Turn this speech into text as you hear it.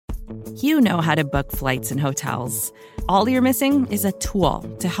You know how to book flights and hotels. All you're missing is a tool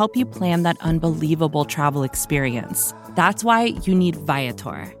to help you plan that unbelievable travel experience. That's why you need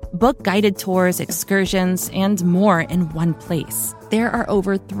Viator. Book guided tours, excursions, and more in one place. There are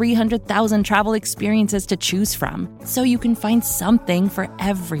over 300,000 travel experiences to choose from, so you can find something for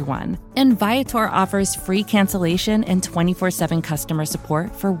everyone. And Viator offers free cancellation and 24/7 customer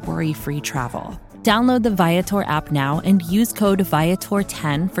support for worry-free travel. Download the Viator app now and use code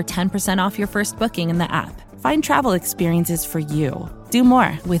Viator10 for 10% off your first booking in the app. Find travel experiences for you. Do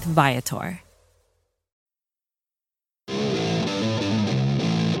more with Viator.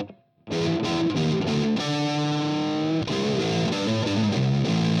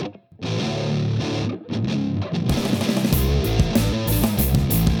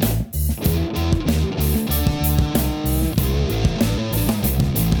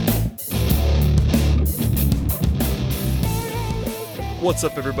 What's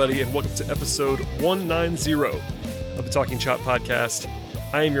up, everybody, and welcome to episode 190 of the Talking Chop podcast.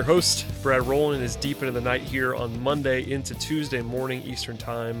 I am your host, Brad Rowland. It is deep into the night here on Monday into Tuesday morning Eastern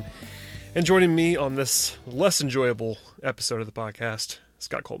Time. And joining me on this less enjoyable episode of the podcast,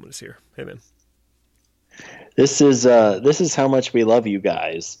 Scott Coleman is here. Hey, man. This is how much we love you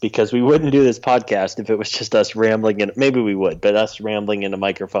guys, because we wouldn't do this podcast if it was just us rambling, and maybe we would, but us rambling into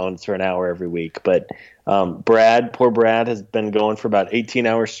microphones for an hour every week. But poor Brad has been going for about 18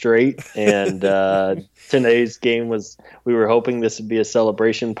 hours straight, and today's game we were hoping this would be a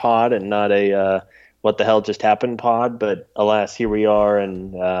celebration pod and not a what the hell just happened pod, but alas, here we are,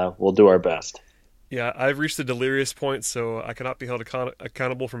 and we'll do our best. Yeah, I've reached the delirious point, so I cannot be held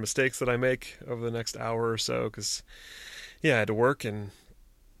accountable for mistakes that I make over the next hour or so, because, yeah, I had to work, and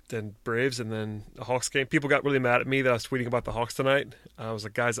then Braves, and then the Hawks game. People got really mad at me that I was tweeting about the Hawks tonight. I was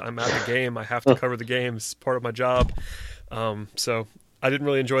like, guys, I'm at the game. I have to cover the game. It's part of my job. So I didn't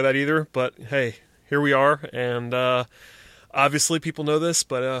really enjoy that either, but hey, here we are, and obviously people know this,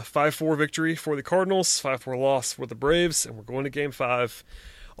 but 5-4 victory for the Cardinals, 5-4 loss for the Braves, and we're going to Game 5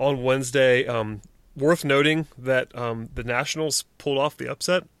 on Wednesday. Worth noting that the Nationals pulled off the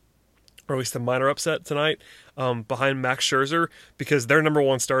upset, or at least a minor upset tonight, behind Max Scherzer, because their number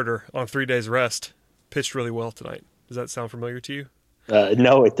one starter on 3 days rest pitched really well tonight. Does that sound familiar to you?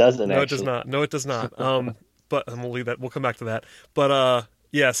 No, it doesn't. No, actually. It does not. No, it does not. But we'll leave that. We'll come back to that. But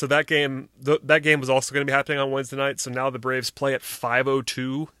yeah, so that game was also going to be happening on Wednesday night. So now the Braves play at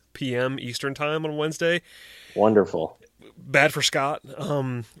 5:02 p.m. Eastern time on Wednesday. Wonderful. Bad for Scott.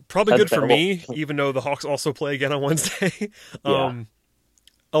 Probably good for me, even though the Hawks also play again on Wednesday. Yeah.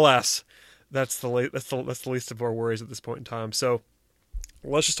 Alas, that's the least of our worries at this point in time. So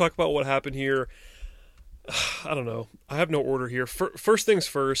let's just talk about what happened here. I don't know. I have no order here. First things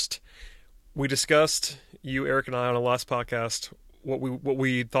first, we discussed, you, Eric, and I on the last podcast, what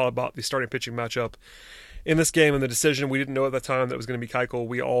we thought about the starting pitching matchup in this game, and the decision. We didn't know at that time that it was going to be Keuchel.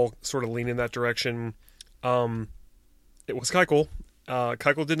 We all sort of leaned in that direction. It was Keuchel.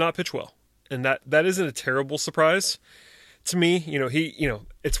 Keuchel did not pitch well, and that isn't a terrible surprise to me.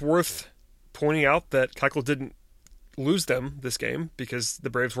 It's worth pointing out that Keuchel didn't lose them this game, because the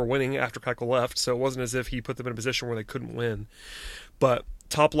Braves were winning after Keuchel left, so it wasn't as if he put them in a position where they couldn't win. But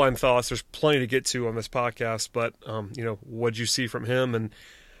top line thoughts, there's plenty to get to on this podcast, but what'd you see from him? And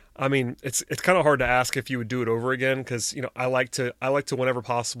I mean, it's kind of hard to ask if you would do it over again, because I like to whenever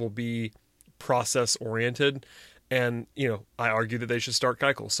possible be process oriented, and I argue that they should start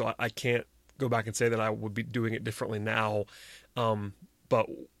Keuchel, so I can't go back and say that I would be doing it differently now. But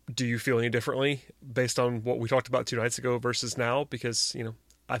do you feel any differently based on what we talked about 2 nights ago versus now? Because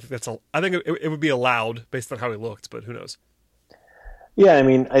I think it would be allowed based on how he looked, but who knows? Yeah, I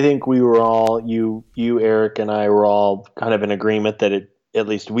mean, I think we were all you, Eric, and I were all kind of in agreement that at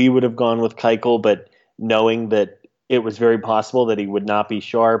least we would have gone with Keuchel, but knowing that it was very possible that he would not be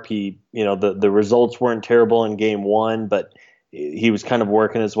sharp. The results weren't terrible in Game 1, but he was kind of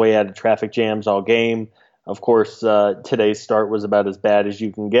working his way out of traffic jams all game. Of course, today's start was about as bad as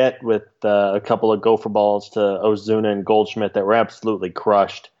you can get, with a couple of gopher balls to Ozuna and Goldschmidt that were absolutely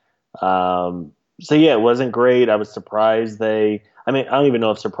crushed. So yeah, it wasn't great. I was surprised I don't even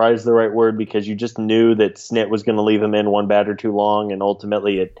know if surprised is the right word, because you just knew that Snit was going to leave him in one batter too long, and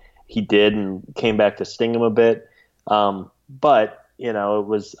ultimately he did, and came back to sting him a bit. But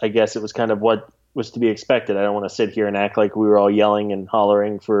I guess it was kind of what was to be expected. I don't want to sit here and act like we were all yelling and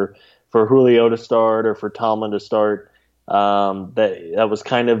hollering for Julio to start or for Tomlin to start. That was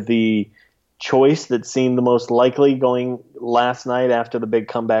kind of the choice that seemed the most likely going last night after the big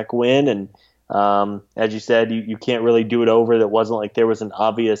comeback win. And as you said, you can't really do it over. That wasn't like there was an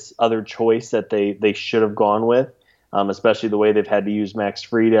obvious other choice that they should have gone with. especially the way they've had to use Max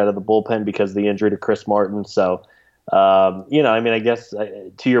Fried out of the bullpen because of the injury to Chris Martin. So, I guess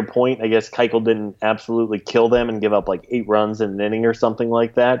to your point, I guess Keuchel didn't absolutely kill them and give up like 8 runs in an inning or something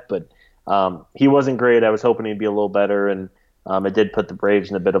like that. But he wasn't great. I was hoping he'd be a little better, and it did put the Braves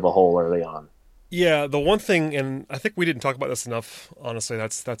in a bit of a hole early on. Yeah, the one thing, and I think we didn't talk about this enough, honestly,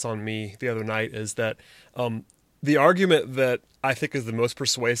 that's on me the other night, is that the argument that I think is the most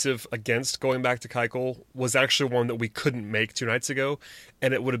persuasive against going back to Keuchel was actually one that we couldn't make 2 nights ago,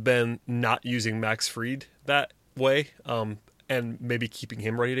 and it would have been not using Max Fried that way, and maybe keeping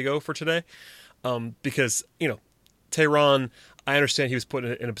him ready to go for today. Because, Tehran, I understand he was put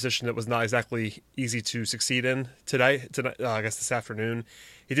in a position that was not exactly easy to succeed in tonight, I guess this afternoon.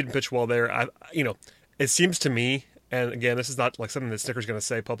 He didn't pitch well there. It seems to me, and again, this is not like something that Snitker's going to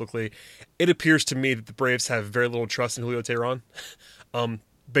say publicly, it appears to me that the Braves have very little trust in Julio Tehran,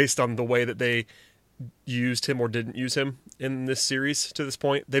 based on the way that they used him or didn't use him in this series to this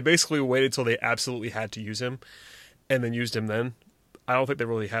point. They basically waited till they absolutely had to use him and then used him then. I don't think they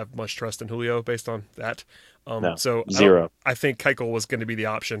really have much trust in Julio based on that. No, so zero. I think Keuchel was going to be the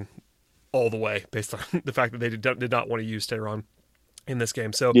option all the way based on the fact that they did not want to use Tehran in this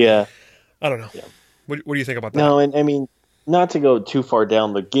game. So yeah, I don't know. Yeah. What do you think about that? No, and I mean, not to go too far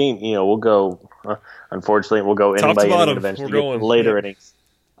down the game, we'll go, unfortunately, we'll go inning by inning eventually get to later innings.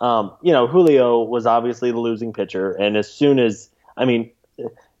 Julio was obviously the losing pitcher, and as soon as,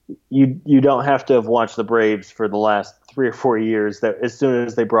 you don't have to have watched the Braves for the last 3 or 4 years, that as soon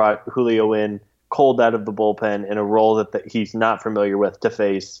as they brought Julio in, cold out of the bullpen in a role that he's not familiar with, to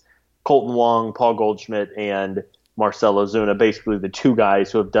face Colton Wong, Paul Goldschmidt, and Marcell Ozuna, basically the 2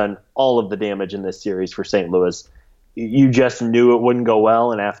 guys who have done all of the damage in this series for St. Louis. You just knew it wouldn't go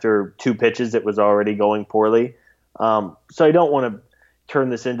well, and after 2 pitches, it was already going poorly. So I don't want to turn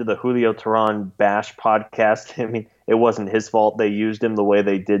this into the Julio Tehran bash podcast. I mean, it wasn't his fault they used him the way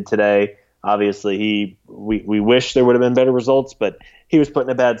they did today. Obviously, we wish there would have been better results, but he was put in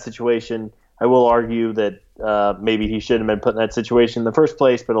a bad situation. I will argue that maybe he shouldn't have been put in that situation in the first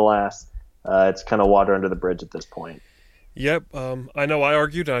place, but alas, it's kind of water under the bridge at this point. Yep. I know I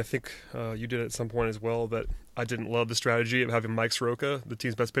argued, and I think you did at some point as well, that I didn't love the strategy of having Mike Soroka, the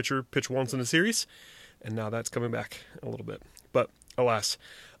team's best pitcher, pitch once in the series, and now that's coming back a little bit. But alas.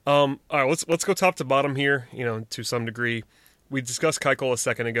 All right, let's go top to bottom here, to some degree. We discussed Keuchel a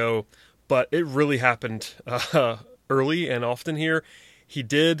second ago, but it really happened early and often here. He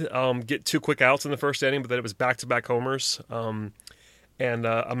did get 2 quick outs in the first inning, but then it was back-to-back homers. And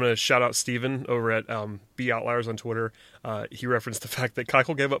I'm going to shout out Steven over at B Outliers on Twitter. He referenced the fact that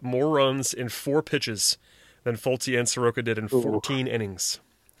Keuchel gave up more runs in 4 pitches than Folty and Soroka did in 14 innings.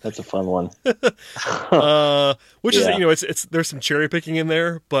 That's a fun one. Which is, it's there's some cherry picking in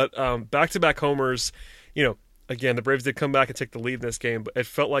there, but back-to-back homers, again, the Braves did come back and take the lead in this game, but it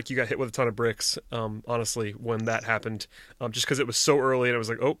felt like you got hit with a ton of bricks, honestly, when that happened, just because it was so early and it was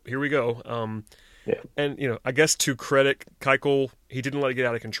like, oh, here we go. And, I guess to credit Keuchel, he didn't let it get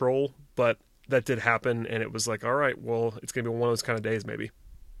out of control, but that did happen, and it was like, all right, well, it's going to be one of those kind of days maybe.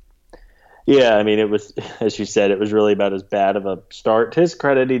 Yeah, it was, as you said, it was really about as bad of a start. To his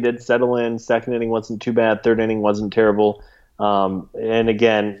credit, he did settle in. Second inning wasn't too bad. Third inning wasn't terrible. And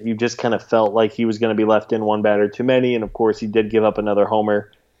again, you just kind of felt like he was going to be left in 1 batter too many. And of course, he did give up another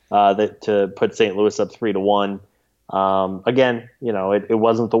homer to put St. Louis up 3-1. Again, it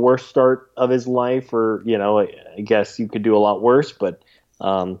wasn't the worst start of his life, or I guess you could do a lot worse, but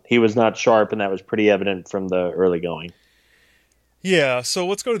he was not sharp, and that was pretty evident from the early going. Yeah, so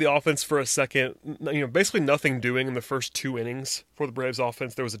let's go to the offense for a second. Basically nothing doing in the first 2 innings for the Braves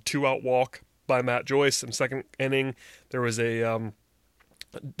offense. There was a 2-out walk by Matt Joyce in the second inning. There was a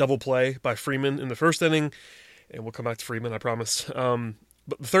double play by Freeman in the first inning, and we'll come back to Freeman, I promise. But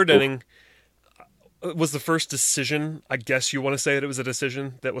the third inning was the first decision. I guess you want to say that it was a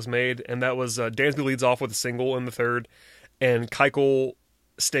decision that was made, and that was Dansby leads off with a single in the third, and Keuchel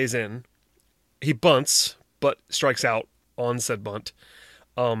stays in. He bunts, but strikes out on said bunt.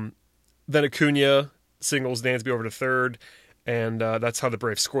 Then Acuna singles Dansby over to third, and that's how the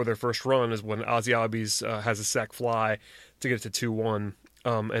Braves score their first run, is when Ozzie Albies has a sac fly to get it to 2-1.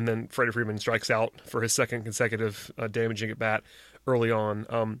 And then Freddie Freeman strikes out for his second consecutive damaging at bat early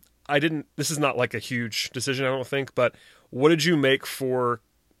on. This is not like a huge decision, I don't think, but what did you make of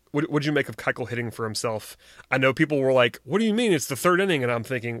Keuchel hitting for himself? I know people were like, what do you mean it's the third inning? And I'm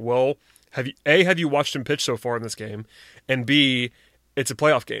thinking, well, have you watched him pitch so far in this game? And B, it's a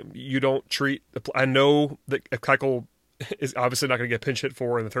playoff game. You don't treat I know that Keuchel is obviously not going to get pinch hit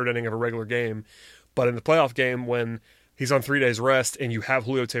for in the third inning of a regular game, but in the playoff game when he's on 3 days rest and you have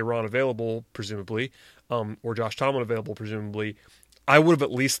Julio Tehran available, presumably, or Josh Tomlin available, presumably, I would have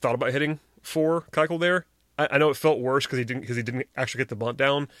at least thought about hitting for Keuchel there. I know it felt worse because he didn't actually get the bunt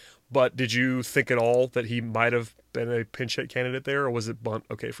down, but did you think at all that he might have been a pinch hit candidate there, or was it bunt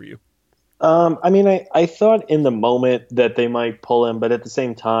okay for you? I mean, I thought in the moment that they might pull him, but at the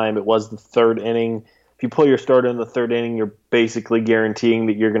same time, it was the third inning. If you pull your starter in the third inning, you're basically guaranteeing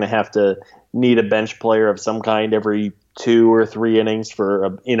that you're going to have to need a bench player of some kind every 2 or 3 innings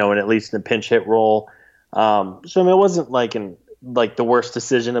for and at least in a pinch hit role. So I mean, it wasn't like the worst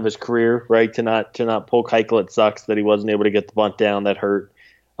decision of his career, right? To not pull Keuchel. It sucks that he wasn't able to get the bunt down. That hurt.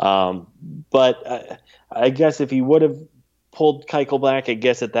 But I guess if he would have pulled Keuchel back, I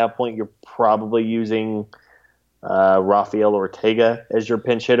guess at that point you're probably using Rafael Ortega as your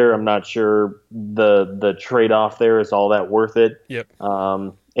pinch hitter. I'm not sure the trade off there is all that worth it. Yep.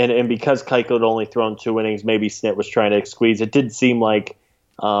 And because Keuchel had only thrown 2 innings, maybe Snit was trying to squeeze. It did seem like.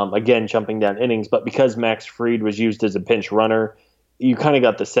 Again, jumping down innings, but because Max Fried was used as a pinch runner, you kind of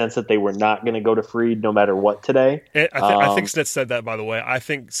got the sense that they were not going to go to Fried no matter what today. I think Snit said that, by the way. I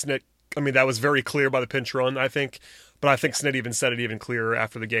think Snit, that was very clear by the pinch run, I think. But I think Snit even said it even clearer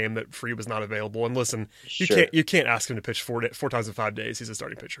after the game that Fried was not available. And listen, you can't ask him to pitch 4 times in 5 days. He's a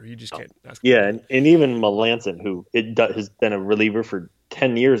starting pitcher. You just can't ask him. Yeah, and even Melanson, who has been a reliever for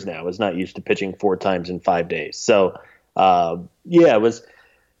 10 years now, is not used to pitching 4 times in 5 days. So, it was.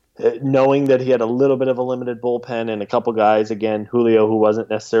 Knowing that he had a little bit of a limited bullpen and a couple guys, again, Julio, who wasn't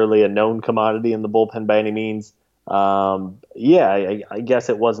necessarily a known commodity in the bullpen by any means. I guess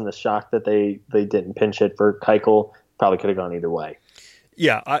it wasn't a shock that they didn't pinch hit for Keuchel. Probably could have gone either way.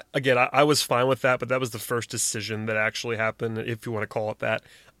 Yeah, I was fine with that, but that was the first decision that actually happened, if you want to call it that.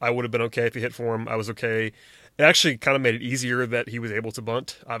 I would have been okay if he hit for him. I was okay. It actually kind of made it easier that he was able to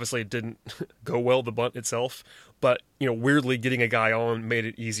bunt. Obviously, it didn't go well, the bunt itself. But, weirdly, getting a guy on made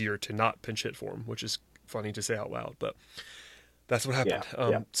it easier to not pinch hit for him, which is funny to say out loud. But that's what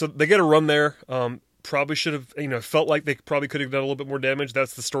happened. So they get a run there. Probably should have, felt like they probably could have done a little bit more damage.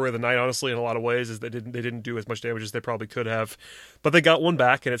 That's the story of the night, honestly, in a lot of ways, is they didn't do as much damage as they probably could have. But they got one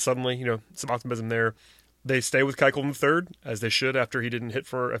back, and it's suddenly, some optimism there. They stay with Keuchel in the third, as they should, after he didn't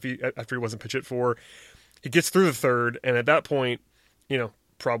hit after he wasn't pitch hit for. He gets through the third, and at that point,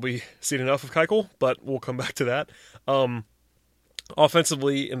 probably seen enough of Keuchel, but we'll come back to that.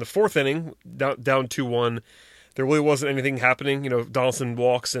 Offensively, in the fourth inning, down 2-1, there really wasn't anything happening. Donaldson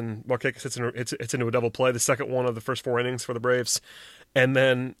walks and Markakis hits into a double play, the second one of the first 4 innings for the Braves. And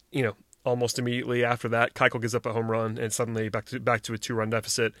then, almost immediately after that, Keuchel gives up a home run, and suddenly back to a 2-run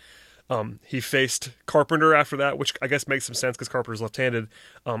deficit. He faced Carpenter after that, which I guess makes some sense because Carpenter's left-handed,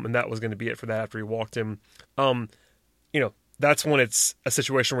 and that was going to be it for that after he walked him. That's when it's a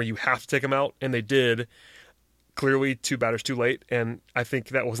situation where you have to take him out, and they did. Clearly, 2 batters too late, and I think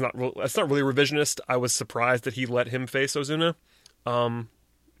that's not really revisionist. I was surprised that he let him face Ozuna,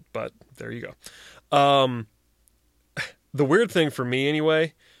 but there you go. The weird thing for me,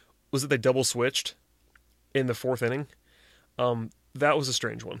 anyway, was that they double switched in the 4th inning. That was a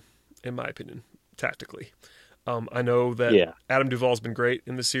strange one, in my opinion, tactically. I know that Adam Duvall's been great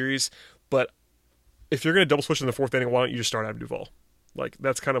in the series, but if you're going to double switch in the 4th inning, why don't you just start Adam Duvall? Like,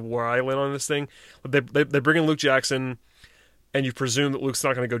 that's kind of where I land on this thing. They bring in Luke Jackson, and you presume that Luke's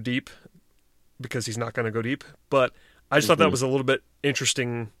not going to go deep because he's not going to go deep. But I just thought that was a little bit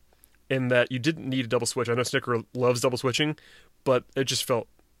interesting in that you didn't need a double switch. I know Snicker loves double switching, but it just felt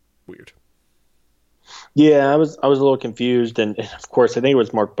weird. Yeah, I was a little confused, and of course, I think it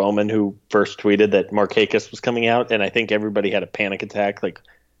was Mark Bowman who first tweeted that Markakis was coming out, and I think everybody had a panic attack. Like,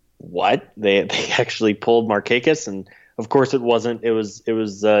 what? They actually pulled Markakis, and of course it wasn't. It was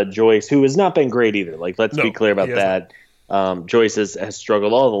Joyce, who has not been great either. Like, let's be clear about that. Joyce has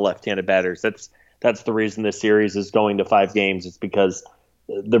struggled. All the left-handed batters. That's the reason this series is going to 5 games. It's because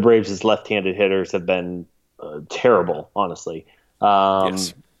the Braves' left-handed hitters have been terrible, honestly.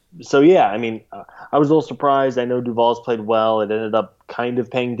 Yes. So, yeah, I mean, I was a little surprised. I know Duvall's played well. It ended up kind of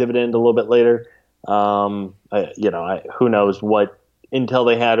paying dividend a little bit later. Who knows what intel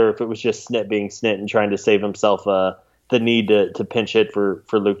they had, or if it was just Snit being Snit and trying to save himself the need to pinch hit for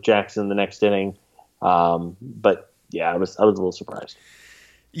Luke Jackson the next inning. But, yeah, I was a little surprised.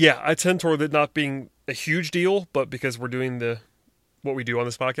 Yeah, I tend toward it not being a huge deal, but because we're doing what we do on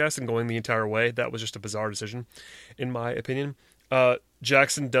this podcast and going the entire way, that was just a bizarre decision, in my opinion.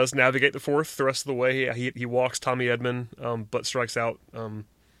 Jackson does navigate the 4th the rest of the way. He walks Tommy Edman, but strikes out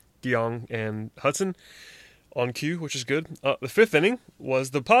DeYoung and Hudson on cue, which is good. The 5th inning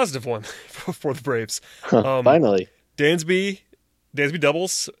was the positive one for the Braves. Finally. Dansby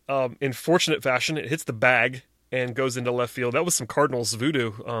doubles. In fortunate fashion, it hits the bag and goes into left field. That was some Cardinals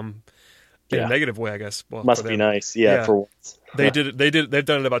voodoo. in a Yeah. negative way, I guess. Well, Must for be them. nice. Yeah, for once. They've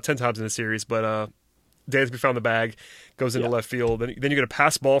done it about 10 times in the series, but Dansby found the bag, goes into Yeah. left field. Then you get a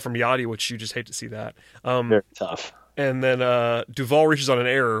pass ball from Yachty, which you just hate to see that. Very tough. And then Duvall reaches on an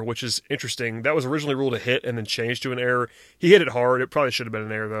error, which is interesting. That was originally ruled a hit and then changed to an error. He hit it hard. It probably should have been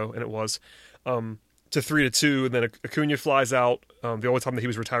an error, though, and it was. To 3-2, and then Acuna flies out, the only time that he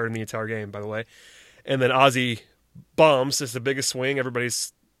was retired in the entire game, by the way. And then Ozzie bombs. It's the biggest swing.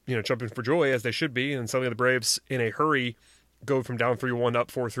 Everybody's jumping for joy, as they should be. And suddenly the Braves, in a hurry, go from down 3-1 up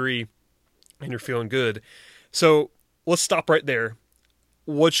 4-3, and you're feeling good. So let's stop right there.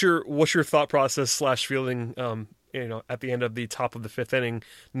 What's your thought process / feeling at the end of the top of the fifth inning,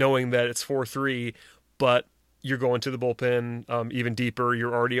 knowing that it's 4-3, but you're going to the bullpen even deeper.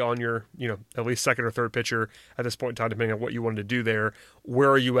 You're already on your, at least second or third pitcher at this point in time, depending on what you wanted to do there. Where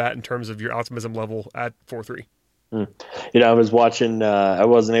are you at in terms of your optimism level at 4-3? I was watching, I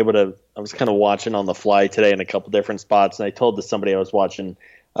was kind of watching on the fly today in a couple different spots. And I told somebody I was watching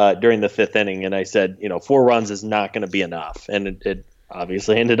during the fifth inning, and I said, 4 runs is not going to be enough. And it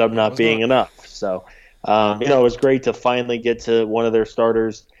obviously ended up not being enough. So, it was great to finally get to one of their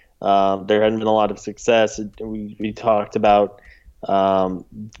starters. There hadn't been a lot of success. We talked about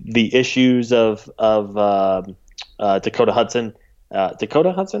the issues of Dakota Hudson.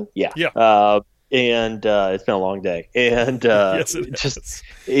 Dakota Hudson? Yeah. And it's been a long day. And yes,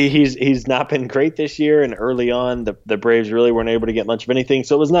 he's not been great this year. And early on, the Braves really weren't able to get much of anything.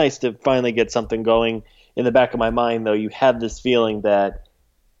 So it was nice to finally get something going. In the back of my mind, though, you have this feeling that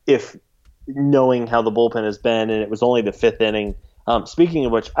if knowing how the bullpen has been, and it was only the fifth inning. Speaking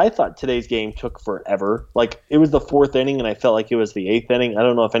of which, I thought today's game took forever. Like, it was the fourth inning, and I felt like it was the eighth inning. I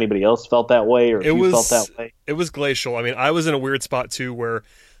don't know if anybody else felt that way or if you felt that way. It was glacial. I mean, I was in a weird spot, too, where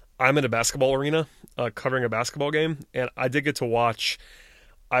I'm in a basketball arena covering a basketball game, and I did get to watch,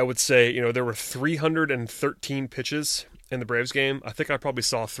 I would say, there were 313 pitches in the Braves game. I think I probably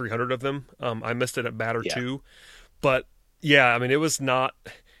saw 300 of them. I missed it at bat or two. But, yeah, I mean, it was not...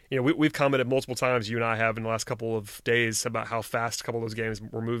 we've commented multiple times, you and I have in the last couple of days, about how fast a couple of those games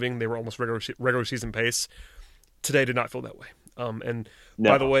were moving. They were almost regular season pace. Today did not feel that way.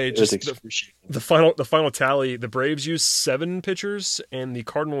 By the way, just the final tally, the Braves used 7 pitchers and the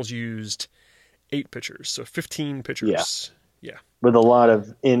Cardinals used 8 pitchers, so 15 pitchers. Yeah. With a lot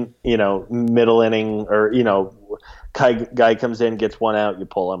of middle inning or guy comes in, gets one out, you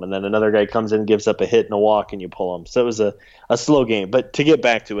pull him, and then another guy comes in, gives up a hit and a walk, and you pull him. So it was a slow game. But to get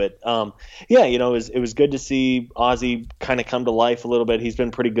back to it, it was good to see Ozzie kind of come to life a little bit. He's been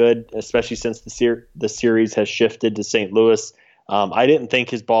pretty good, especially since the series has shifted to St. Louis. I didn't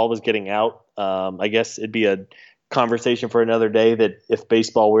think his ball was getting out. I guess it'd be a conversation for another day that if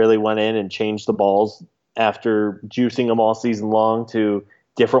baseball really went in and changed the balls after juicing them all season long to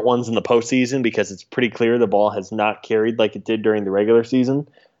different ones in the postseason, because it's pretty clear the ball has not carried like it did during the regular season.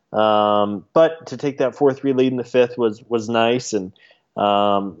 But to take that 4-3 lead in the fifth was nice, and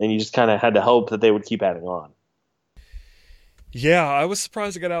you just kind of had to hope that they would keep adding on. Yeah, I was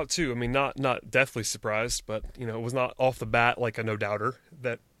surprised it got out too. I mean, not deathly surprised, but it was not off the bat like a no doubter,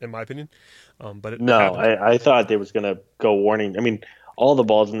 that in my opinion. But I thought they was going to go warning. I mean, all the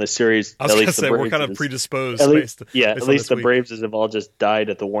balls in this series. I was going to say we're kind of predisposed. At least the week. Braves have all just died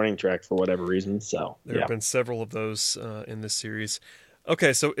at the warning track for whatever reason. So there have been several of those in this series.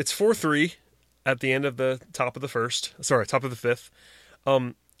 Okay, so it's 4-3 at the end of the top of the fifth.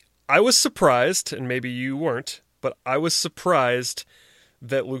 I was surprised, and maybe you weren't, but I was surprised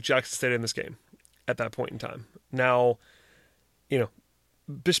that Luke Jackson stayed in this game at that point in time. Now,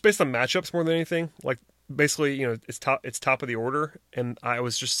 just based on matchups more than anything, like basically, it's top of the order, and I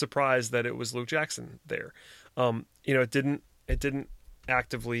was just surprised that it was Luke Jackson there. It didn't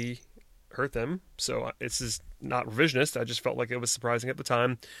actively hurt them, so this is not revisionist. I just felt like it was surprising at the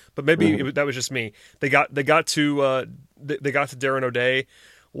time, but maybe that was just me. They got to Darren O'Day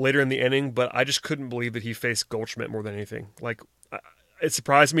later in the inning, but I just couldn't believe that he faced Goldschmidt more than anything. Like, it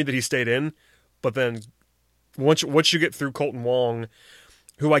surprised me that he stayed in, but then once you get through Colton Wong,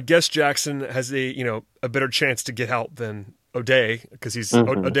 who I guess Jackson has a better chance to get out than O'Day, because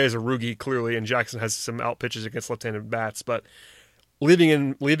O'Day's a rookie clearly, and Jackson has some out pitches against left-handed bats, but leaving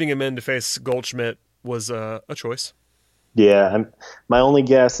him in to face Goldschmidt was a choice. Yeah, my only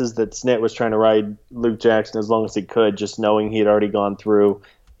guess is that Snit was trying to ride Luke Jackson as long as he could, just knowing he had already gone through.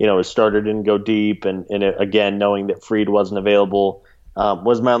 His starter didn't go deep, and again, knowing that Fried wasn't available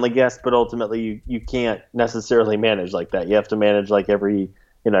was my only guess. But ultimately, you can't necessarily manage like that. You have to manage like every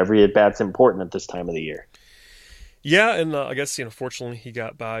at bat's important at this time of the year. Yeah, and I guess fortunately he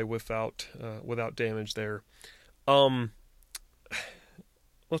got by without damage there. Let's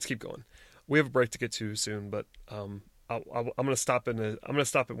keep going. we have a break to get to soon, but I'm gonna stop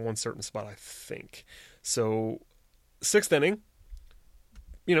at one certain spot, I think. So, sixth inning,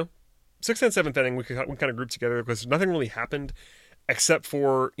 sixth and seventh inning, we kind of group together because nothing really happened except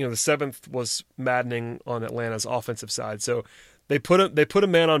for the seventh was maddening on Atlanta's offensive side. So they put a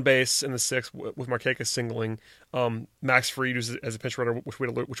man on base in the sixth with Markakis singling. Max Fried as a pinch runner, which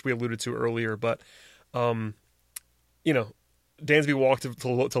we alluded to earlier, but Dansby walked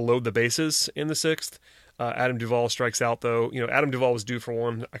to load the bases in the sixth. Adam Duvall strikes out, though. Adam Duvall was due for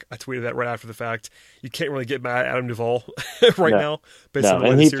one. I tweeted that right after the fact. You can't really get mad at Adam Duvall now. Based on the way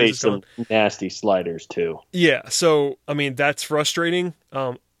and the he series faced is going. some nasty sliders, too. Yeah, so, that's frustrating.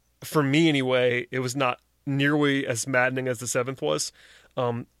 For me, anyway, it was not nearly as maddening as the seventh was,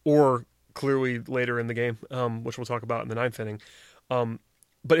 or clearly later in the game, which we'll talk about in the ninth inning.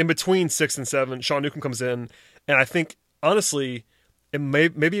 But in between 6 and 7, Sean Newcomb comes in, and I think, honestly,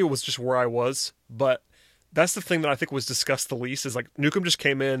 maybe it was just where I was, but that's the thing that I think was discussed the least is like Newcomb just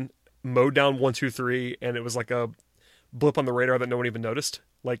came in, mowed down 1, 2, 3, and it was like a blip on the radar that no one even noticed.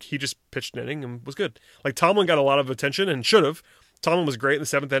 Like he just pitched an inning and was good. Like Tomlin got a lot of attention and should have. Tomlin was great in the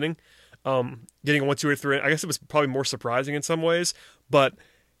seventh inning, getting a 1, 2, or 3. I guess it was probably more surprising in some ways, but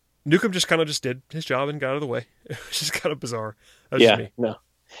Newcomb just kind of just did his job and got out of the way. It was just kind of bizarre. That was just me. No.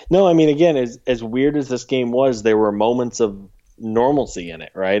 Again, as weird as this game was, there were moments of normalcy in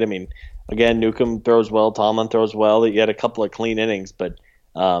it, right? Again, Newcomb throws well, Tomlin throws well. You had a couple of clean innings, but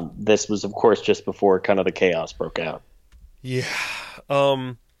this was, of course, just before kind of the chaos broke out. Yeah.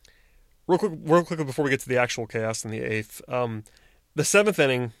 Real quick before we get to the actual chaos in the eighth, the seventh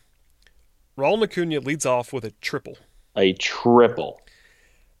inning, Raul Acuna leads off with a triple. A triple.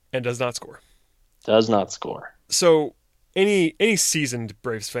 And does not score. Does not score. So any seasoned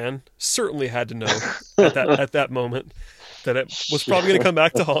Braves fan certainly had to know at that moment that it was probably going to come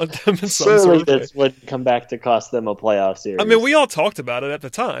back to haunt them in some sort of way. This would come back to cost them a playoff series. We all talked about it at the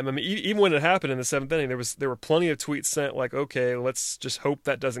time. Even when it happened in the seventh inning, there were plenty of tweets sent like, okay, let's just hope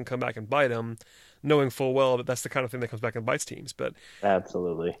that doesn't come back and bite them, knowing full well that that's the kind of thing that comes back and bites teams. But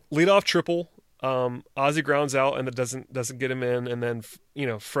absolutely. Leadoff triple, Ozzie grounds out and that doesn't get him in, and then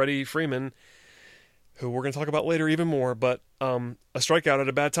Freddie Freeman, who we're going to talk about later even more, but a strikeout at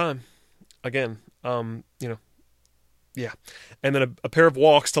a bad time. Again, yeah. And then a pair of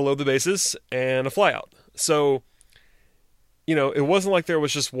walks to load the bases and a flyout. So, it wasn't like there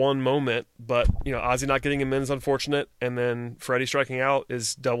was just one moment, but, Ozzie not getting him in is unfortunate, and then Freddie striking out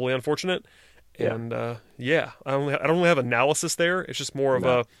is doubly unfortunate. Yeah. And, I don't really have analysis there. It's just more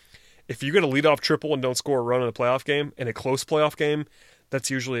of if you get a leadoff triple and don't score a run in a playoff game, in a close playoff game, that's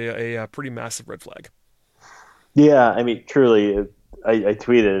usually a pretty massive red flag. Yeah, truly, I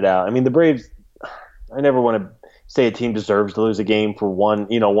tweeted it out. The Braves, I never want to say a team deserves to lose a game for one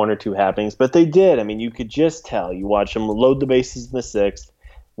or two happenings, but they did. You could just tell. You watch them load the bases in the sixth,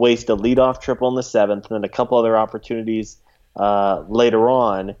 waste a leadoff triple in the seventh, and then a couple other opportunities later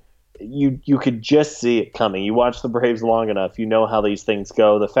on. You could just see it coming. You watch the Braves long enough, you know how these things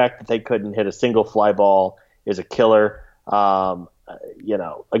go. The fact that they couldn't hit a single fly ball is a killer.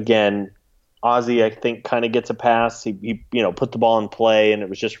 Again, Ozzie, I think, kind of gets a pass. He put the ball in play, and it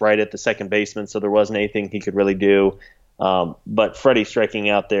was just right at the second baseman, so there wasn't anything he could really do. But Freddie striking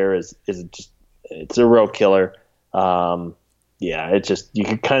out there is just it's a real killer. It's just you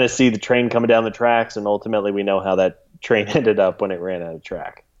can kind of see the train coming down the tracks, and ultimately we know how that train ended up when it ran out of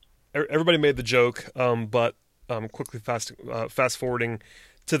track. Everybody made the joke, but quickly fast forwarding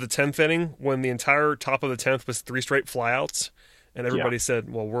to the 10th inning when the entire top of the 10th was 3 straight flyouts. And everybody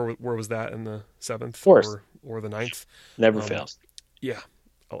said, well, where was that in the 7th or the 9th? Never fails. Yeah,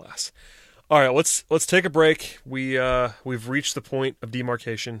 alas. All right, let's take a break. We've reached the point of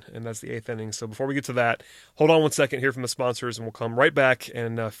demarcation, and that's the 8th inning. So before we get to that, hold on 1 second, hear from the sponsors, and we'll come right back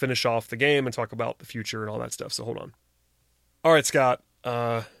and finish off the game and talk about the future and all that stuff. So hold on. All right, Scott.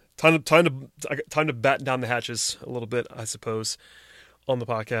 Time to batten down the hatches a little bit, I suppose, on the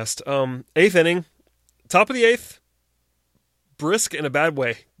podcast. 8th inning, top of the 8th. Brisk in a bad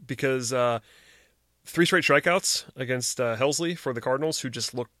way because 3 straight strikeouts against Helsley for the Cardinals, who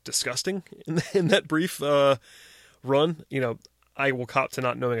just looked disgusting in that brief run. I will cop to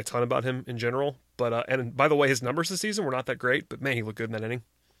not knowing a ton about him in general, but and by the way, his numbers this season were not that great, but man, he looked good in that inning.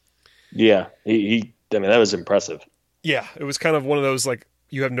 Yeah, that was impressive. Yeah, it was kind of one of those like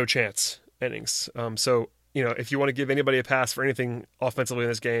you have no chance innings. So if you want to give anybody a pass for anything offensively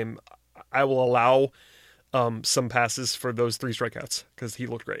in this game, I will allow some passes for those 3 strikeouts because he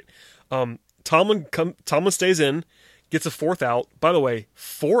looked great. Tomlin stays in, gets a 4th out. By the way,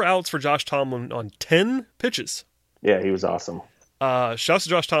 4 outs for Josh Tomlin on 10 pitches. Yeah, he was awesome. Shouts to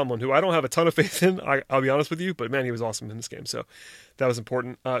Josh Tomlin, who I don't have a ton of faith in, I'll be honest with you, but man, he was awesome in this game, so that was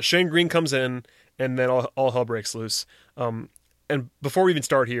important. Shane Green comes in, and then all hell breaks loose. And before we even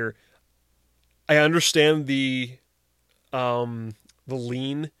start here, I understand the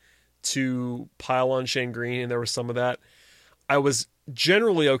lean to pile on Shane Green, and there was some of that. I was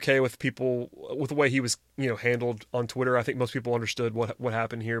generally okay with the way he was, handled on Twitter. I think most people understood what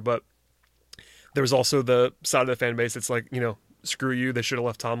happened here, but there was also the side of the fan base that's like, screw you, they should have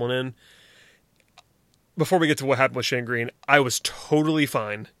left Tomlin in. Before we get to what happened with Shane Green, I was totally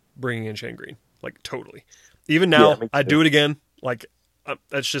fine bringing in Shane Green. Like, totally. Even now, I'd do it again. Like,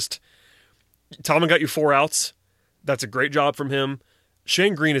 that's just... Tomlin got you 4 outs. That's a great job from him.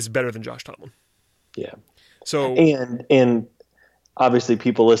 Shane Green is better than Josh Tomlin. Yeah. So... And obviously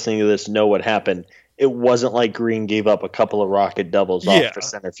people listening to this know what happened. It wasn't like Green gave up a couple of rocket doubles off the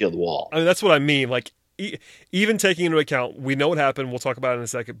center field wall. I mean, that's what I mean. Like, even taking into account, we know what happened. We'll talk about it in a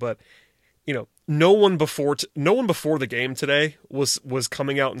second, but no one before the game today was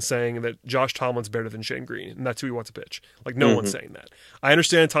coming out and saying that Josh Tomlin's better than Shane Green, and that's who he wants to pitch. Like, no one's saying that. I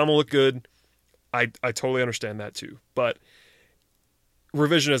understand Tomlin looked good. I totally understand that too. But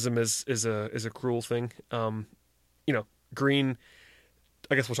revisionism is a cruel thing. Green,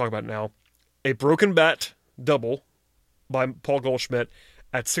 I guess we'll talk about it now. A broken bat double by Paul Goldschmidt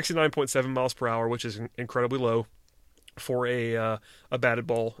at 69.7 miles per hour, which is incredibly low for a batted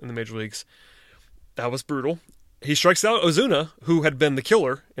ball in the major leagues. That was brutal. He strikes out Ozuna, who had been the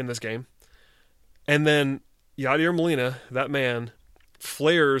killer in this game. And then Yadier Molina, that man,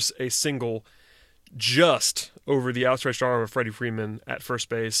 flares a single just over the outstretched arm of Freddie Freeman at first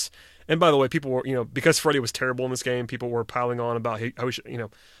base. And by the way, people were, because Freddie was terrible in this game, people were piling on about how he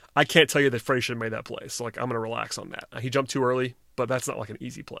should, I can't tell you that Freddie should have made that play. So, I'm going to relax on that. He jumped too early, but that's not like an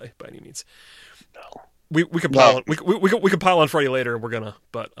easy play by any means. No. We could pile on, we could pile on Freddie later. We're gonna,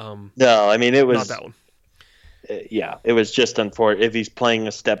 but no, I mean it was not that one. Yeah, it was just unfortunate. If he's playing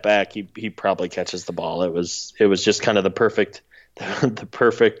a step back, he probably catches the ball. It was just kind of the perfect.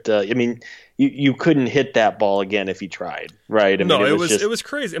 I mean, you couldn't hit that ball again if he tried, right? I mean, it was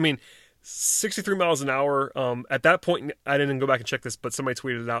crazy. I mean, 63 miles an hour. At that point, I didn't go back and check this, but somebody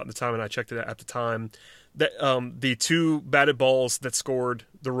tweeted it out at the time, and I checked it at the time. That the 2 batted balls that scored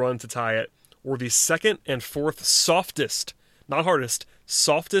the run to tie it were the second and fourth softest, not hardest,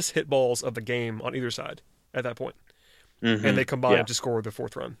 softest hit balls of the game on either side at that point. Mm-hmm. And they combined to score the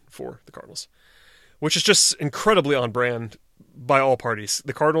 4th run for the Cardinals, which is just incredibly on brand by all parties.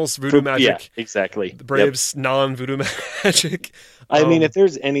 The Cardinals, voodoo magic. Yeah, exactly. The Braves, non-voodoo magic. I mean, if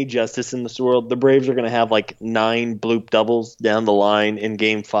there's any justice in this world, the Braves are going to have like 9 bloop doubles down the line in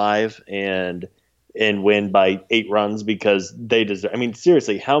Game 5 and win by 8 runs because they deserve. I mean,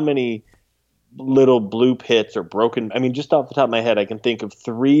 seriously, how many little bloop hits or broken? I mean, just off the top of my head, I can think of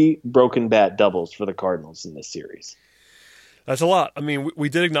 3 broken bat doubles for the Cardinals in this series. That's a lot. I mean, we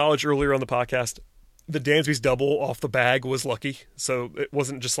did acknowledge earlier on the podcast the Dansby's double off the bag was lucky, so it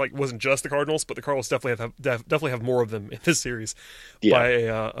wasn't just the Cardinals, but the Cardinals definitely have more of them in this series by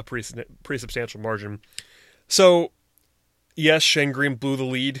a pretty substantial margin. So, yes, Shane Green blew the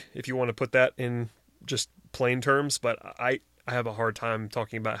lead if you want to put that in just plain terms, but I have a hard time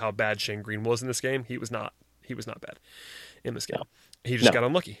talking about how bad Shane Green was in this game. He was not bad in this game. No. He just got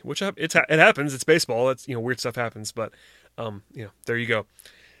unlucky, which it happens. It's baseball. That's weird stuff happens, but there you go.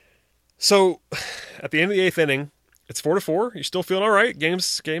 So at the end of the 8th inning, it's 4-4. You're still feeling all right.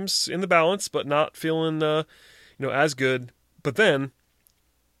 Games in the balance, but not feeling as good. But then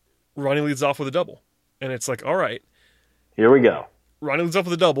Ronnie leads off with a double, and it's like, all right, here we go. Ronnie leads off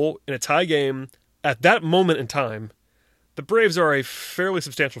with a double in a tie game. At that moment in time, the Braves are a fairly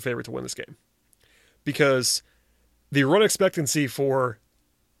substantial favorite to win this game because the run expectancy for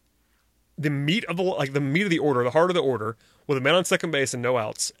the meat of the order, the heart of the order, with a man on second base and no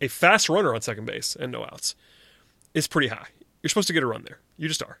outs, a fast runner on second base and no outs, is pretty high. You're supposed to get a run there. You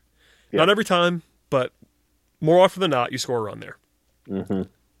just are. Yeah. Not every time, but more often than not, you score a run there. Mm-hmm.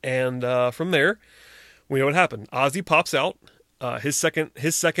 And from there, we know what happened. Ozzie pops out, his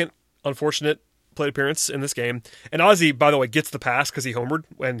second unfortunate plate appearance in this game. And Ozzie, by the way, gets the pass because he homered,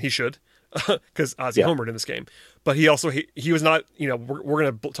 and he should, because Ozzie homered in this game. But he also he was not. We're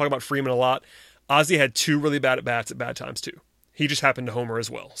going to talk about Freeman a lot. Ozzie had 2 really bad at bats at bad times too. He just happened to homer as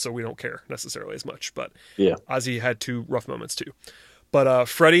well, so we don't care necessarily as much. But Ozzie had 2 rough moments too. But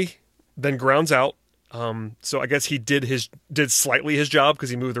Freddie then grounds out. So I guess he did slightly his job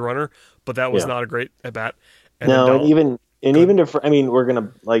because he moved the runner, but that was not a great at bat. Even I mean, we're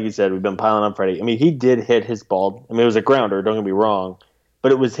gonna, like you said, we've been piling on Freddie. I mean, he did hit his ball. I mean, it was a grounder. Don't get me wrong,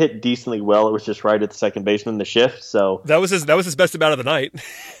 but it was hit decently well. It was just right at the second baseman, the shift. So that was his best at bat of the night.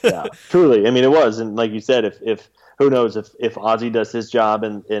 yeah, truly. I mean, it was, and like you said, if who knows if Ozzie does his job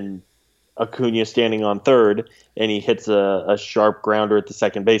and Acuna standing on third and he hits a sharp grounder at the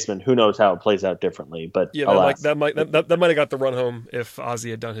second baseman, who knows how it plays out differently. But yeah, alas. that might have got the run home if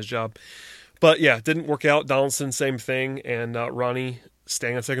Ozzie had done his job. But yeah, it didn't work out. Donaldson, same thing, and Ronnie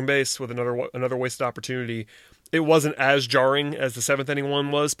staying on second base with another wasted opportunity. It wasn't as jarring as the seventh inning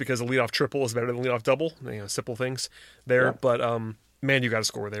one was because a leadoff triple is better than a leadoff double. Simple things there. Yeah. But man, you got to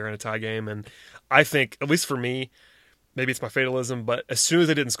score there in a tie game, and I think, at least for me, maybe it's my fatalism, but as soon as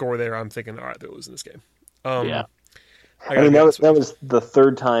they didn't score there, I'm thinking, all right, they're losing this game. Yeah. I mean, that was the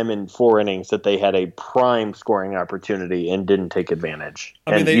third time in 4 innings that they had a prime scoring opportunity and didn't take advantage.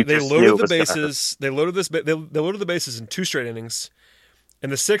 I mean, they loaded the bases. They loaded the bases in 2 straight innings. In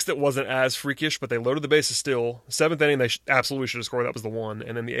the 6th, it wasn't as freakish, but they loaded the bases still. The 7th inning, they absolutely should have scored. That was the one.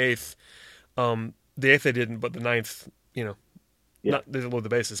 And then the 8th, they didn't, but the 9th, they didn't load the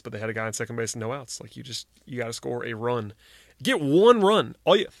bases, but they had a guy on second base and no outs. Like, you got to score a run. Get one run.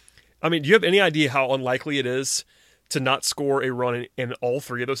 Do you have any idea how unlikely it is to not score a run in all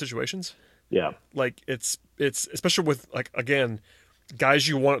 3 of those situations? Yeah. Like, it's especially with, like, again, guys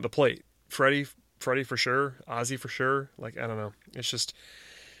you want at the plate. Freddie for sure. Ozzie for sure. Like, I don't know. It's just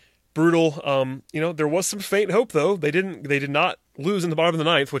brutal. There was some faint hope, though. They did not lose in the bottom of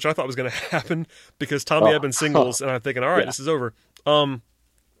the 9th, which I thought was going to happen because Tommy Edman singles, and I'm thinking, all right, this is over.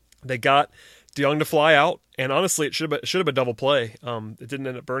 They got DeYoung to fly out, and honestly, it should have been double play. It didn't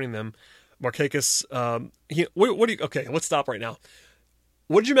end up burning them. Markakis, okay, let's stop right now.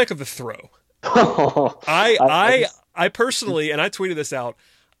 What did you make of the throw? I personally, and I tweeted this out.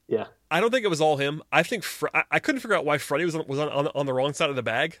 Yeah. I don't think it was all him. I think I couldn't figure out why Freddie was on the wrong side of the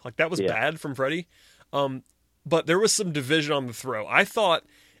bag. Like, that was bad from Freddie. But there was some division on the throw. I thought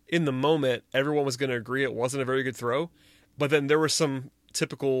in the moment everyone was going to agree it wasn't a very good throw, but then there were some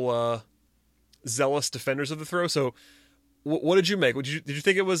typical zealous defenders of the throw. So what did you make? Did you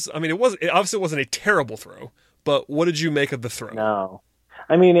think it was? I mean, it obviously wasn't a terrible throw, but what did you make of the throw? No,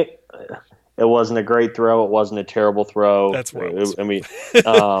 I mean it wasn't a great throw. It wasn't a terrible throw. That's right.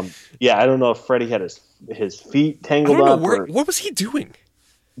 I don't know if Freddie had his feet tangled up. What was he doing?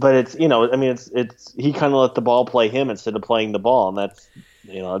 But it's he kind of let the ball play him instead of playing the ball, and that's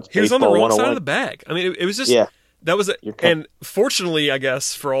it's he was on the wrong side of the bag. I mean, it was just that was and fortunately, I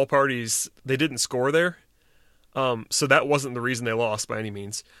guess for all parties, they didn't score there. So that wasn't the reason they lost by any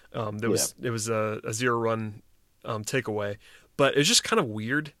means. It was a 0-run takeaway, but it was just kind of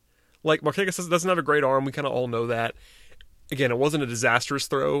weird. Like, Markakis doesn't have a great arm. We kind of all know that. Again, it wasn't a disastrous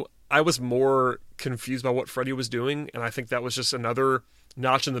throw. I was more confused by what Freddie was doing, and I think that was just another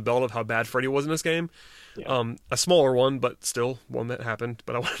notch in the belt of how bad Freddie was in this game. Yeah. A smaller one, but still one that happened.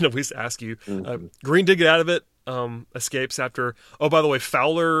 But I wanted to at least ask you. Mm-hmm. Green did get out of it, escapes after... Oh, by the way,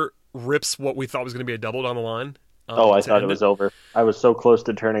 Fowler rips what we thought was going to be a double down the line. I thought it was over. I was so close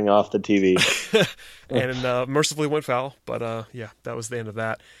to turning off the TV. And mercifully went foul, but that was the end of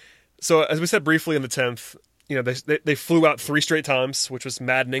that. So, as we said briefly in the 10th, they flew out 3 straight times, which was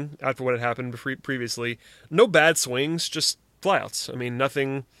maddening after what had happened previously. No bad swings, just flyouts. I mean,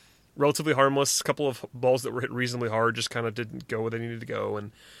 nothing relatively harmless. A couple of balls that were hit reasonably hard just kind of didn't go where they needed to go,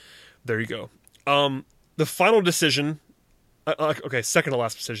 and there you go. The final decision, second to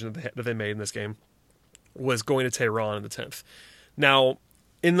last decision that they made in this game was going to Tehran in the 10th. Now,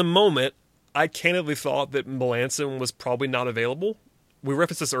 in the moment, I candidly thought that Melancon was probably not available. We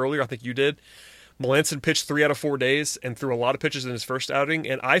referenced this earlier, I think you did. Melancon pitched 3 out of 4 days and threw a lot of pitches in his first outing,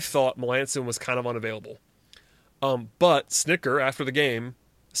 and I thought Melancon was kind of unavailable. But Snitker, after the game,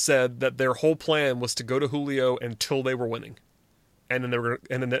 said that their whole plan was to go to Julio until they were winning, and then they were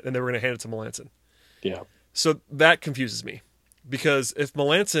going to hand it to Melancon. Yeah. So that confuses me, because if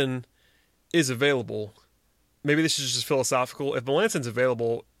Melancon is available, maybe this is just philosophical. If Melancon's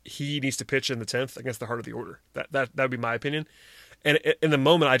available, he needs to pitch in the 10th against the heart of the order. That would be my opinion. And in the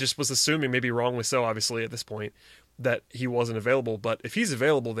moment, I just was assuming, maybe wrongly so, obviously, at this point, that he wasn't available. But if he's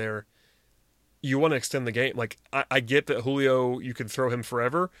available there, you want to extend the game. Like, I get that Julio, you can throw him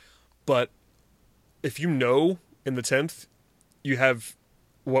forever, but if in the 10th, you have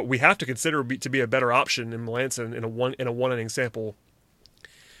what we have to consider to be a better option in Melancon in a one inning sample,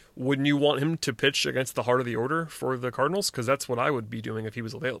 wouldn't you want him to pitch against the heart of the order for the Cardinals? Because that's what I would be doing if he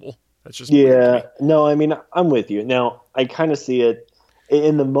was available. That's just no, I mean, I'm with you. Now, I kind of see it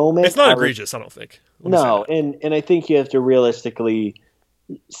in the moment. It's not egregious, I don't think. No, and I think you have to realistically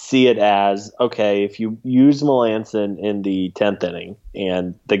see it as, okay, if you use Melancon in the 10th inning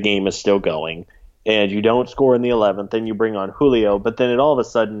and the game is still going, and you don't score in the 11th, then you bring on Julio, but then all of a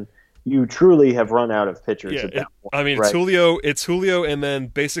sudden you truly have run out of pitchers at that point. I mean, right? It's Julio, and then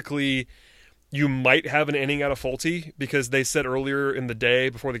basically you might have an inning out of Folty because they said earlier in the day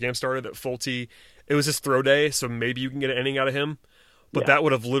before the game started that Folty, it was his throw day, so maybe you can get an inning out of him, but that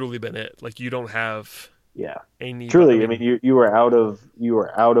would have literally been it. Like, you don't have any. Truly, I mean, you were out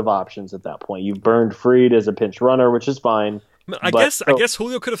of options at that point. You burned Fried as a pinch runner, which is fine. I guess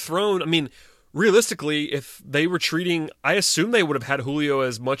Julio could have thrown. I mean, realistically, if they were treating, I assume they would have had Julio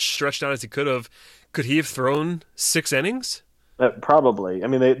as much stretched out as he could have. Could he have thrown 6 innings? Probably. I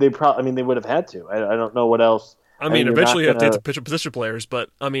mean, they would have had to. I don't know what else. I mean, eventually you have to hit the pitcher position players, but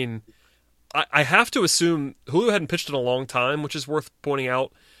I mean, I have to assume Julio hadn't pitched in a long time, which is worth pointing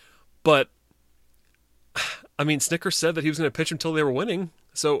out. But I mean, Snitker said that he was going to pitch until they were winning.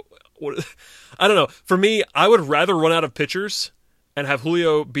 So I don't know. For me, I would rather run out of pitchers and have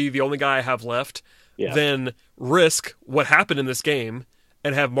Julio be the only guy I have left than risk what happened in this game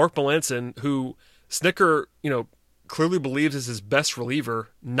and have Mark Melancon, who Snitker, clearly believes is his best reliever,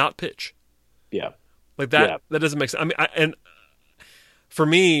 not pitch. Yeah. Like that doesn't make sense. I mean, and for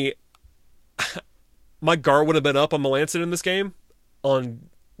me, my guard would have been up on Melancon in this game on,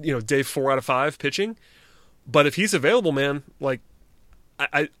 day 4 out of 5 pitching. But if he's available, man, like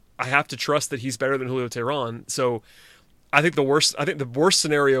I have to trust that he's better than Julio Teheran. So I think the worst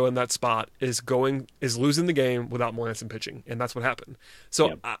scenario in that spot is losing the game without Melancon pitching, and that's what happened.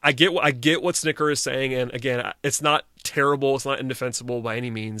 So I get what Snitker is saying, and again, it's not terrible, it's not indefensible by any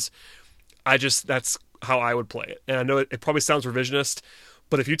means. That's how I would play it, and I know it probably sounds revisionist,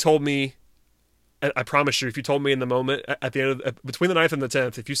 but if you told me, I promise you, if you told me in the moment at the end of between the 9th and the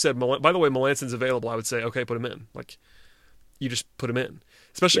 10th, if you said, by the way, Melancon's available, I would say, okay, put him in. Like, you just put him in,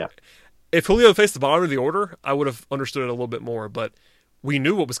 especially. If Julio faced the bottom of the order, I would have understood it a little bit more. But we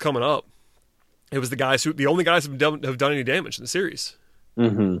knew what was coming up. It was the only guys who have done any damage in the series.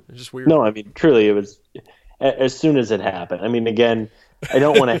 Mm-hmm. It's just weird. No, I mean, truly, it was as soon as it happened. I mean, again, I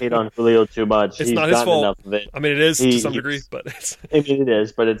don't want to hate on Julio too much. It's not his fault. Enough of it. I mean, it is to some degree, but it's. I mean, it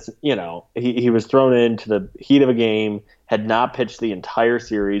is, but it's he was thrown into the heat of a game, had not pitched the entire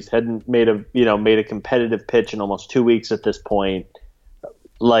series, hadn't made a competitive pitch in almost 2 weeks at this point.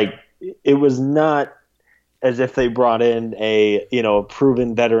 Like, it was not as if they brought in a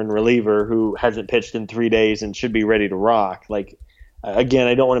proven veteran reliever who hasn't pitched in 3 days and should be ready to rock. Like, again,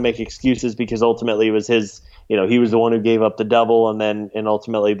 I don't want to make excuses because ultimately it was his. He was the one who gave up the double and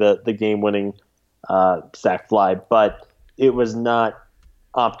ultimately the game winning sac fly. But it was not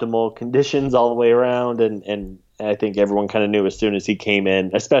optimal conditions all the way around, and I think everyone kind of knew as soon as he came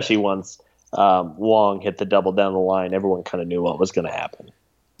in, especially once Wong hit the double down the line, everyone kind of knew what was going to happen.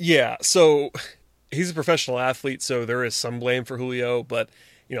 Yeah, so he's a professional athlete, so there is some blame for Julio, but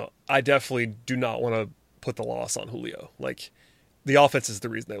I definitely do not want to put the loss on Julio. Like, the offense is the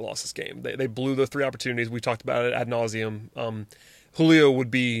reason they lost this game. They blew the 3 opportunities. We talked about it ad nauseum. Julio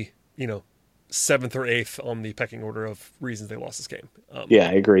would be 7th or 8th on the pecking order of reasons they lost this game. Yeah,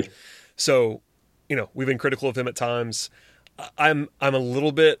 I agree. So we've been critical of him at times. I'm a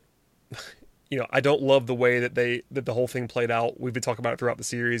little bit. I don't love the way that the whole thing played out. We've been talking about it throughout the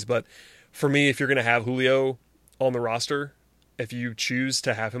series, but for me, if you're going to have Julio on the roster, if you choose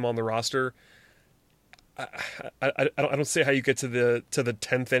to have him on the roster, I don't see how you get to the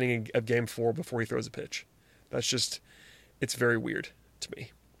 10th inning of Game 4 before he throws a pitch. That's just, it's very weird to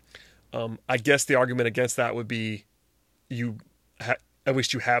me. I guess the argument against that would be at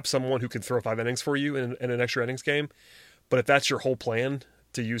least you have someone who can throw 5 innings for you in an extra innings game. But if that's your whole plan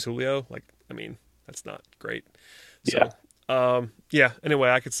to use Julio, that's not great. So, anyway,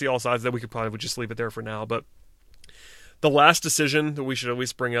 I could see all sides that we could probably just leave it there for now. But the last decision that we should at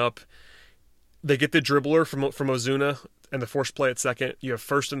least bring up, they get the dribbler from Ozuna and the forced play at second. You have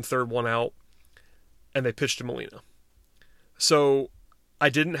first and third, 1 out, and they pitch to Molina. So I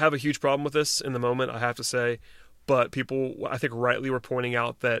didn't have a huge problem with this in the moment, I have to say. But people, I think, rightly were pointing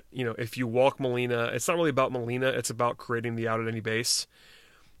out that, if you walk Molina, it's not really about Molina, it's about creating the out at any base.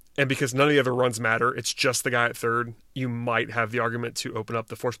 And because none of the other runs matter, it's just the guy at third, you might have the argument to open up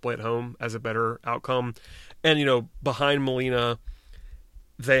the forced play at home as a better outcome. And, behind Molina,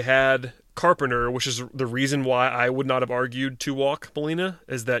 they had Carpenter, which is the reason why I would not have argued to walk Molina,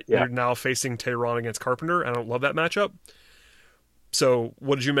 is that you're now facing Teheran against Carpenter. I don't love that matchup. So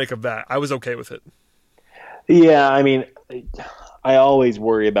what did you make of that? I was okay with it. Yeah, I mean, I always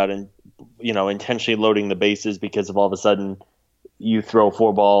worry about intentionally loading the bases because if all of a sudden you throw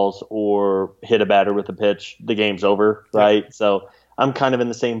 4 balls or hit a batter with a pitch, the game's over, right? So I'm kind of in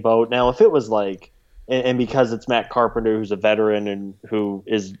the same boat. Now, if it was like and because it's Matt Carpenter, who's a veteran and who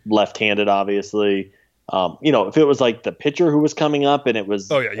is left-handed, obviously. If it was like the pitcher who was coming up and it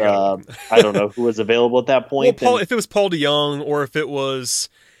was, I don't know who was available at that point. Well, if it was Paul DeYoung, or if it was,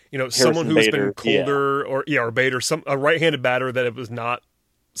 someone who's been colder, or Bader, a right-handed batter that it was not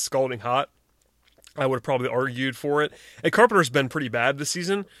scalding hot, I would have probably argued for it. And Carpenter's been pretty bad this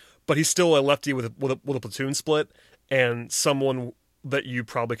season, but he's still a lefty with a platoon split and someone that you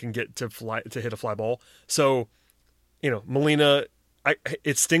probably can get to hit a fly ball. So, Molina,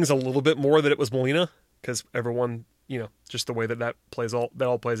 it stings a little bit more that it was Molina, because everyone, just the way that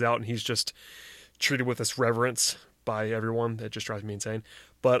all plays out, and he's just treated with this reverence by everyone that just drives me insane.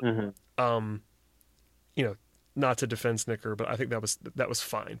 But, not to defend Snicker, but I think that was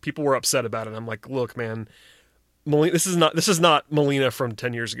fine. People were upset about it. I'm like, look, man, Molina, this is not Molina from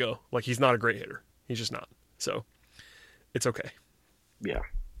 10 years ago. Like, he's not a great hitter. He's just not. So it's okay. Yeah.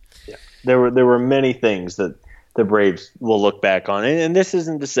 There were many things that the Braves will look back on, and this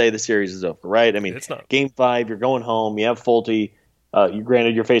isn't to say the series is over, right? I mean, it's not. Game 5, you're going home. You have Folty.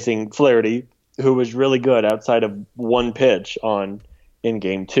 You're facing Flaherty, who was really good outside of one pitch in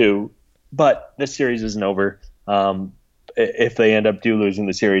Game 2, but this series isn't over. If they end up losing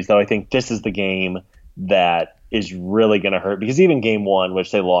the series, though, I think this is the game that is really going to hurt, because even Game 1,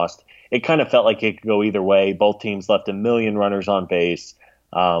 which they lost, it kind of felt like it could go either way. Both teams left a million runners on base.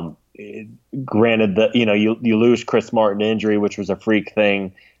 Granted that you lose Chris Martin injury, which was a freak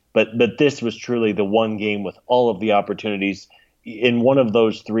thing, but this was truly the one game with all of the opportunities. In one of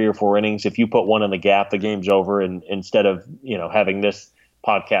those 3 or 4 innings, if you put one in the gap, the game's over. And instead of having this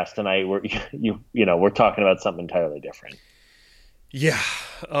podcast tonight, where we're talking about something entirely different. Yeah.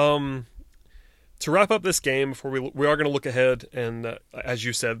 To wrap up this game, before we are going to look ahead, and as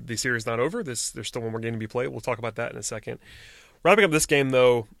you said, the series is not over. There's still one more game to be played. We'll talk about that in a second. Wrapping up this game,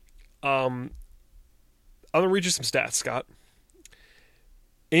 though, I'm going to read you some stats, Scott.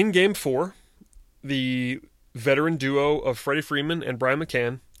 In Game 4, the veteran duo of Freddie Freeman and Brian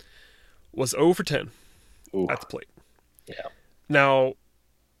McCann was 0 for 10 at the plate. Yeah. Now,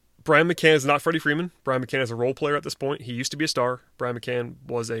 Brian McCann is not Freddie Freeman. Brian McCann is a role player at this point. He used to be a star. Brian McCann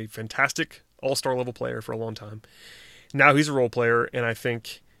was a fantastic all-star level player for a long time. Now he's a role player, and I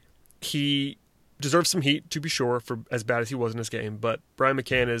think he deserves some heat, to be sure, for as bad as he was in this game. But Brian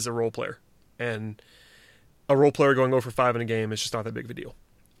McCann is a role player, and a role player going 0 for 5 in a game is just not that big of a deal.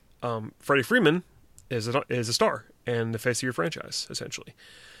 Freddie Freeman is a star and the face of your franchise, essentially.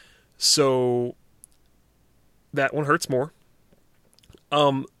 So that one hurts more.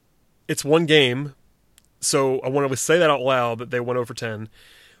 It's one game, so I want to say that out loud, that they went 0 for 10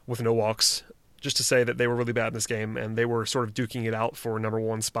 with no walks, just to say that they were really bad in this game, and they were sort of duking it out for number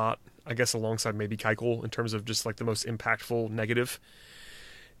 1 spot, I guess alongside maybe Keuchel, in terms of just like the most impactful negative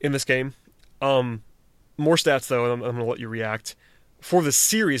in this game. More stats, though, and I'm going to let you react. For the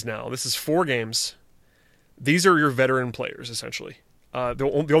series now, this is 4 games. These are your veteran players, essentially. The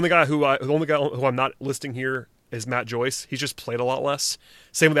only guy who I'm not listing here is Matt Joyce. He's just played a lot less.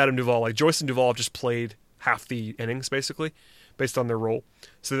 Same with Adam Duvall. Like, Joyce and Duvall have just played half the innings, basically, based on their role.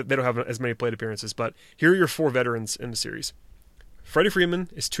 So that they don't have as many plate appearances. But here are your 4 veterans in the series. Freddie Freeman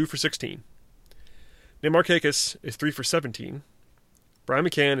is 2 for 16. Nate Markakis is 3 for 17. Brian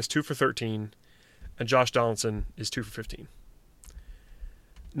McCann is 2 for 13. And Josh Donaldson is 2 for 15.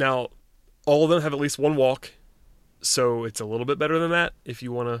 Now, all of them have at least 1 walk, so it's a little bit better than that if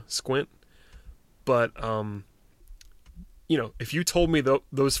you want to squint. But, if you told me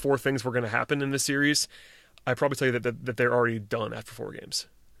those 4 things were going to happen in this series, I'd probably tell you that they're already done after 4 games.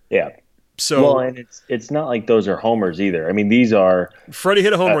 Yeah. So, well, and it's not like those are homers either. I mean, these are... Freddie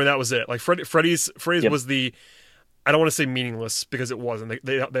hit a homer, and that was it. Like, Freddie's Yep. was the... I don't want to say meaningless, because it wasn't.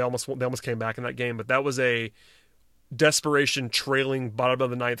 They almost came back in that game, but that was a desperation trailing bottom of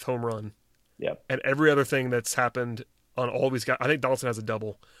the 9th home run. Yep. And every other thing that's happened on all these guys, I think Donaldson has a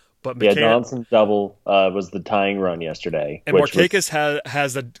double, but McCann, Donaldson's double was the tying run yesterday. And Markakis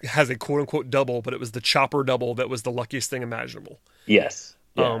has a quote unquote double, but it was the chopper double that was the luckiest thing imaginable. Yes.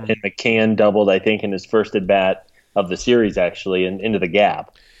 Yeah. And McCann doubled, I think, in his first at bat of the series, actually, into the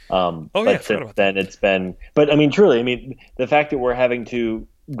gap. But since then it's been. But I mean, truly, the fact that we're having to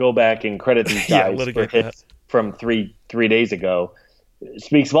go back and credit these guys for hits from three days ago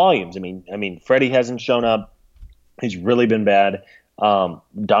speaks volumes. I mean, Freddie hasn't shown up. He's really been bad.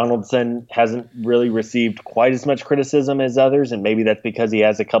 Donaldson hasn't really received quite as much criticism as others, and maybe that's because he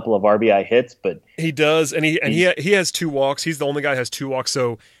has a couple of RBI hits. But he does, and he has 2 walks. He's the only guy who has 2 walks.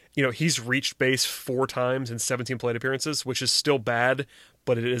 So he's reached base 4 times in 17 plate appearances, which is still bad,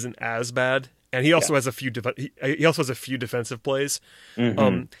 but it isn't as bad. And he also has a few. He also has a few defensive plays.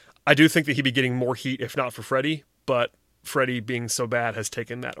 Mm-hmm. I do think that he'd be getting more heat if not for Freddie, but Freddie being so bad has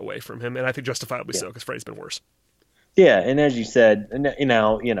taken that away from him, and I think justifiably so, because Freddie's been worse. Yeah, and as you said,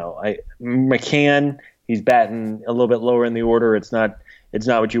 McCann, he's batting a little bit lower in the order. It's not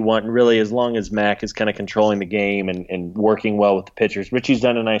what you want. And really, as long as Mac is kind of controlling the game and working well with the pitchers, which he's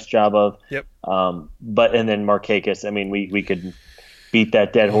done a nice job of. Yep. And then Markakis, I mean, we could beat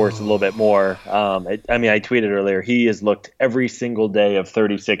that dead horse a little bit more. I tweeted earlier, he has looked every single day of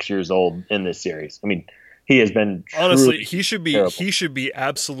 36 years old in this series. I mean, he has been honestly, he should be terrible. He should be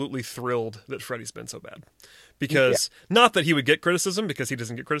absolutely thrilled that Freddie's been so bad. Because not that he would get criticism, because he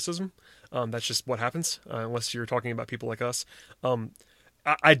doesn't get criticism. That's just what happens, unless you're talking about people like us.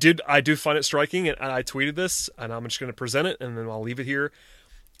 I do find it striking, and I tweeted this, and I'm just going to present it, and then I'll leave it here.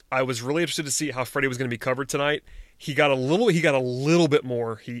 I was really interested to see how Freddie was going to be covered tonight. He got a little bit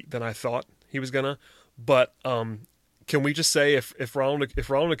more heat than I thought he was gonna. But can we just say if Ronald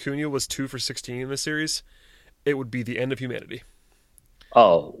Acuna was 2 for 16 in this series, it would be the end of humanity.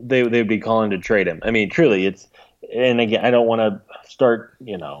 Oh, they'd be calling to trade him. I mean, truly, and again, I don't want to start,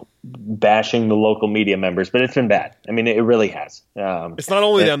 bashing the local media members, but it's been bad. I mean, it really has. It's not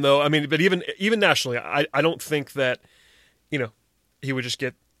only them though. I mean, but even nationally, I don't think that, he would just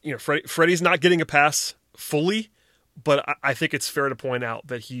get, Freddie's not getting a pass fully, but I think it's fair to point out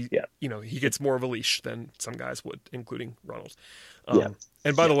that he gets more of a leash than some guys would, including Ronald.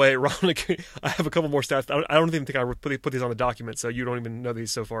 And by the way, Ronald, I have a couple more stats. I don't even think I put these on the document, so you don't even know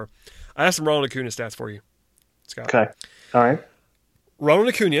these so far. I have some Ronald Acuna stats for you, Scott. Okay. All right. Ronald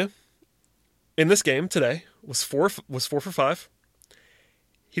Acuna in this game today was 4 for 5.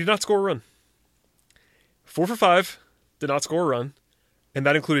 He did not score a run. 4 for 5, did not score a run, and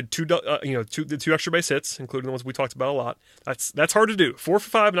that included two extra base hits, including the ones we talked about a lot. That's hard to do. 4 for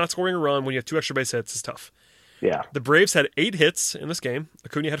 5, not scoring a run when you have 2 extra base hits is tough. Yeah. The Braves had 8 hits in this game.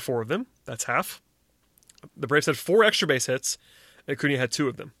 Acuna had 4 of them. That's half. The Braves had 4 extra base hits, and Acuna had 2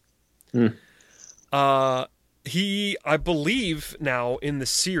 of them. I believe now in the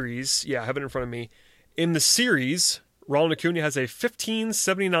series, I have it in front of me. In the series, Ronald Acuna has a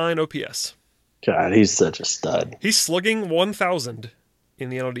 1579 OPS. God, he's such a stud. He's slugging 1,000 in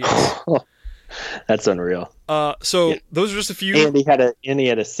the NLDS. That's unreal. Those are just a few. And he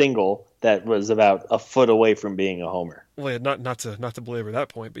had a single that was about a foot away from being a homer. Well, not to belabor that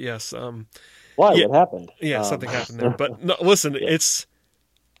point, but yes. Why? What happened? Yeah, something happened there. But no, listen,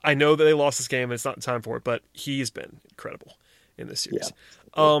 I know that they lost this game, and it's not time for it, but he's been incredible in this series.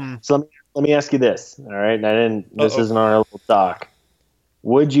 Yeah. So let me ask you this, all right? This isn't on our little doc.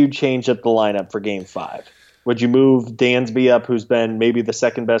 Would you change up the lineup for Game 5? Would you move Dansby up, who's been maybe the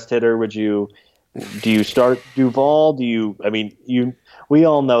second best hitter? Do you start Duvall? We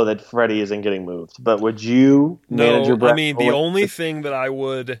all know that Freddie isn't getting moved, but would you manage your breath? The only thing that I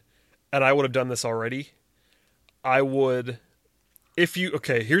would, and I would have done this already, I would, I don't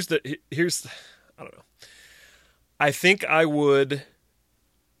know. I think I would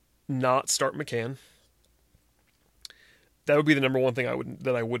not start McCann. That would be the number one thing I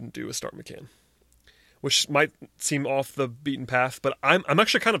wouldn't do is start McCann, which might seem off the beaten path, but I'm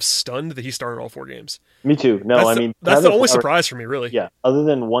actually kind of stunned that he started all 4 games. Me too. No, that's the only surprise for me, really. Yeah, other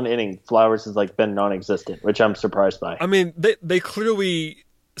than 1 inning, Flowers has been non-existent, which I'm surprised by. I mean, they clearly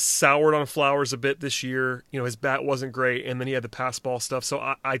soured on Flowers a bit this year. His bat wasn't great, and then he had the pass ball stuff.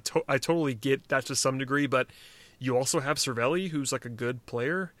 So I totally get that to some degree, but you also have Cervelli, who's a good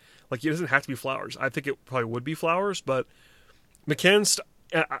player. It doesn't have to be Flowers. I think it probably would be Flowers, but McCann's.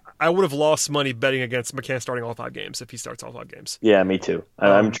 I would have lost money betting against McCann starting all 5 games if he starts all 5 games. Yeah, me too.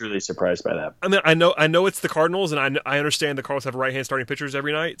 I'm truly surprised by that. I mean, I know it's the Cardinals, and I understand the Cardinals have right-hand starting pitchers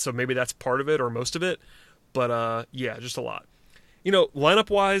every night, so maybe that's part of it or most of it. But just a lot.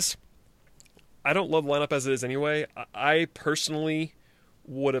 Lineup-wise, I don't love lineup as it is anyway. I personally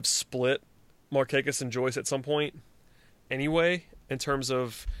would have split Markakis and Joyce at some point anyway, in terms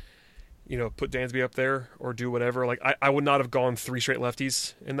of put Dansby up there or do whatever. I would not have gone 3 straight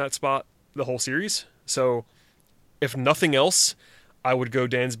lefties in that spot the whole series. So if nothing else, I would go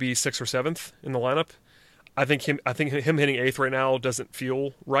Dansby 6th or 7th in the lineup. I think him hitting 8th right now doesn't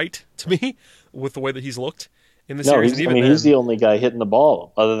feel right to me with the way that he's looked in the series. He's the only guy hitting the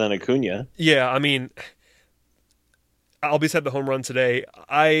ball other than Acuna. Yeah, Albies had the home run today.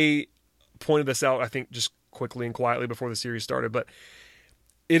 I pointed this out, I think, just quickly and quietly before the series started, but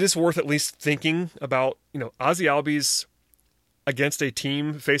it is worth at least thinking about, Ozzie Albies against a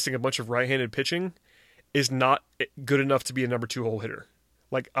team facing a bunch of right-handed pitching is not good enough to be a number 2 hole hitter.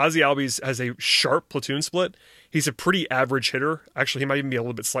 Ozzie Albies has a sharp platoon split. He's a pretty average hitter. Actually, he might even be a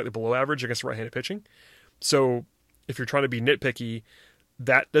little bit slightly below average against right-handed pitching. So if you're trying to be nitpicky,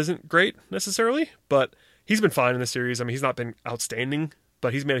 that isn't great necessarily, but he's been fine in the series. I mean, he's not been outstanding,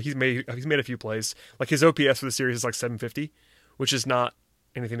 but he's made a few plays. Like his OPS for the series is like 750, which is not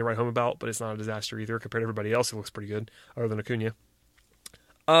anything to write home about, but it's not a disaster either compared to everybody else who looks pretty good, other than Acuna.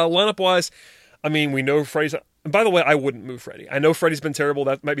 Lineup wise, I mean, we know Freddie's. And by the way, I wouldn't move Freddie. I know Freddie's been terrible.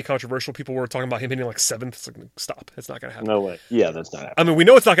 That might be controversial. People were talking about him hitting like 7th. It's like, stop. It's not going to happen. No way. Yeah, that's not happening. I mean, we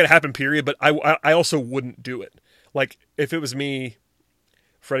know it's not going to happen, period, but I also wouldn't do it. Like, if it was me,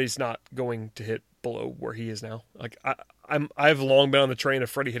 Freddie's not going to hit below where he is now. Like, I've long been on the train of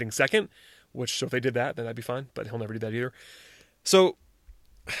Freddie hitting 2nd, which, so if they did that, then I'd be fine, but he'll never do that either. So,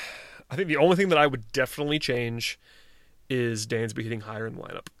 I think the only thing that I would definitely change is Dansby hitting higher in the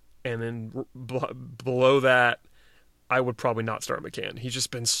lineup. And then below that, I would probably not start McCann. He's just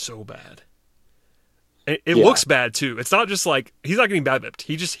been so bad. It looks bad, too. It's not just like, he's not getting bad bipped.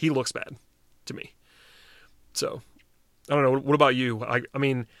 He looks bad to me. So, I don't know. What about you? I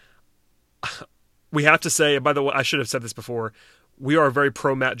mean, we have to say, by the way, I should have said this before, we are very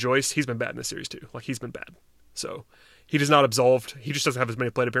pro Matt Joyce. He's been bad in this series, too. Like, he's been bad. So, he does not absolved. He just doesn't have as many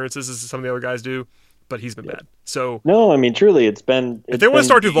plate appearances as some of the other guys do. But he's been bad. So no, I mean, truly, if they want to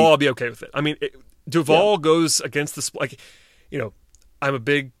start Duvall, I'll be okay with it. I mean, Duvall goes against the like, I'm a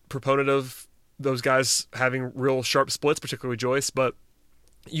big proponent of those guys having real sharp splits, particularly Joyce. But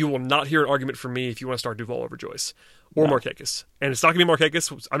you will not hear an argument from me if you want to start Duvall over Joyce or Markakis. And it's not going to be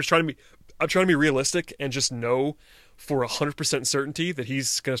Markakis. I'm just trying to be realistic and just know for 100% certainty that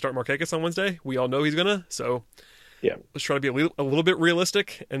he's going to start Markakis on Wednesday. We all know he's gonna. So yeah, let's try to be a little bit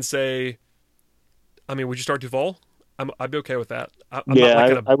realistic and say. I mean, would you start Duvall? I'd be okay with that.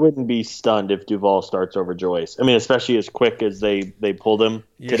 I wouldn't be stunned if Duvall starts over Joyce. I mean, especially as quick as they pulled him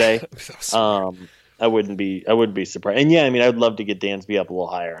today. I wouldn't be surprised. And yeah, I mean, I would love to get Dansby up a little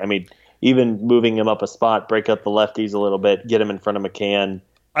higher. I mean, even moving him up a spot, break up the lefties a little bit, get him in front of McCann.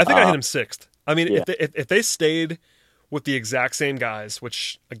 I think I hit him 6th. I mean, if they stayed with the exact same guys,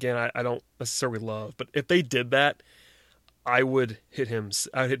 which again I don't necessarily love, but if they did that, I would hit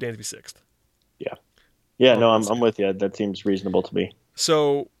Dansby 6th. Yeah. Yeah, no, I'm with you. That seems reasonable to me.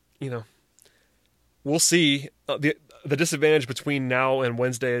 So, we'll see. The disadvantage between now and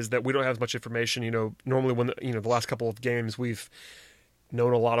Wednesday is that we don't have as much information. Normally when the last couple of games we've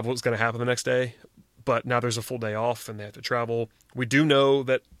known a lot of what's going to happen the next day, but now there's a full day off and they have to travel. We do know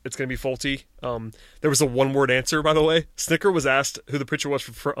that it's going to be Folty. There was a one-word answer, by the way. Snicker was asked who the pitcher was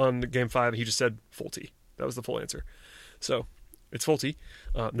on Game 5, and he just said Folty. That was the full answer. So it's Folty.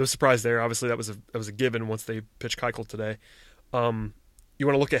 No surprise there. Obviously, that was a given once they pitched Keuchel today. You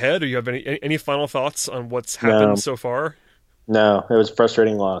want to look ahead, or you have any final thoughts on what's happened so far? No, it was a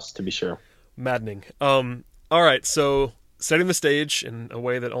frustrating loss, to be sure. Maddening. All right, so setting the stage in a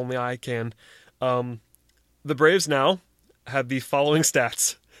way that only I can. The Braves now have the following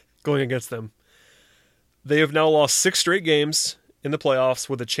stats going against them. They have now lost 6 straight games in the playoffs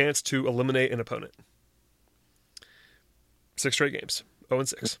with a chance to eliminate an opponent. 6 straight games,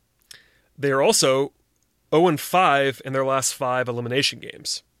 0-6. They are also 0-5 in their last 5 elimination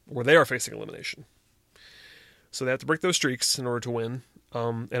games, where they are facing elimination. So they have to break those streaks in order to win.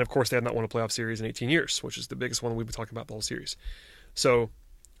 And of course, they have not won a playoff series in 18 years, which is the biggest one we've been talking about the whole series. So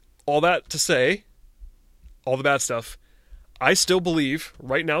all that to say, all the bad stuff, I still believe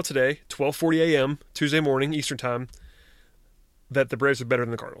right now today, 12:40 a.m., Tuesday morning, Eastern time, that the Braves are better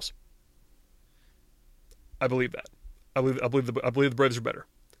than the Cardinals. I believe that. I believe the Braves are better.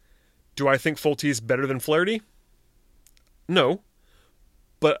 Do I think Folty is better than Flaherty? No.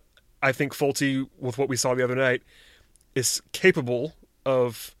 But I think Folty, with what we saw the other night, is capable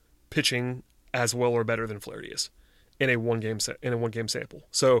of pitching as well or better than Flaherty is in a one game sample.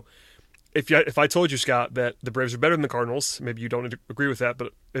 So if I told you, Scott, that the Braves are better than the Cardinals, maybe you don't agree with that,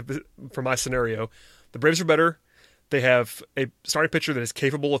 but for my scenario, the Braves are better. They have a starting pitcher that is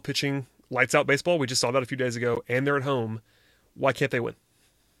capable of pitching lights out baseball. We just saw that a few days ago, and they're at home. Why can't they win?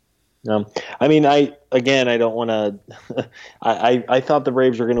 I mean, I don't want to. I thought the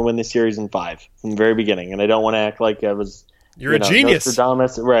Braves were going to win this series in 5 from the very beginning, and I don't want to act like I was. You're a genius,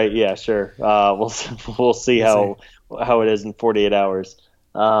 Nostradamus. Right? Yeah, sure. We'll see how it is in 48 hours.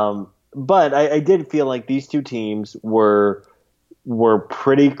 But I did feel like these two teams were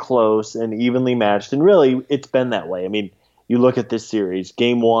pretty close and evenly matched, and really, it's been that way. I mean, you look at this series,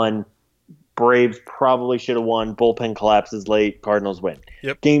 Game 1, Braves probably should have won. Bullpen collapses late. Cardinals win.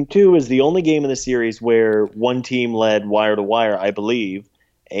 Yep. Game 2 is the only game in the series where one team led wire to wire, I believe.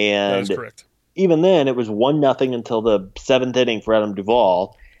 And that is correct. Even then, it was 1-0 until the 7th inning for Adam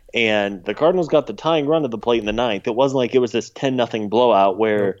Duvall. And the Cardinals got the tying run to the plate in the 9th. It wasn't like it was this 10-0 blowout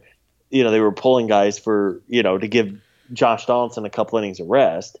where they were pulling guys for to give Josh Donaldson a couple innings of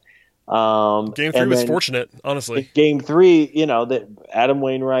rest. Game 3 was fortunate, honestly. Game 3, that Adam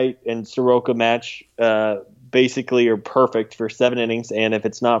Wainwright and Soroka match basically are perfect for 7 innings. And if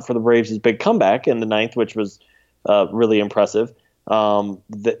it's not for the Braves' big comeback in the 9th, which was really impressive,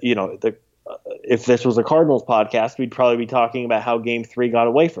 if this was a Cardinals podcast, we'd probably be talking about how Game 3 got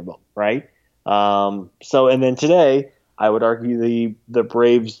away from them, right? And then today, I would argue the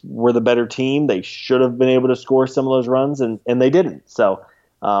Braves were the better team. They should have been able to score some of those runs, and they didn't. So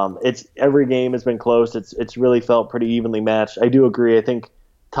it's every game has been close. It's really felt pretty evenly matched. I do agree. I think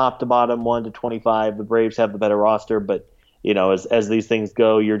top to bottom, 1 to 25, the Braves have the better roster. But as these things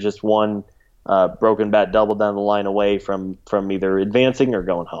go, you're just one broken bat double down the line away from either advancing or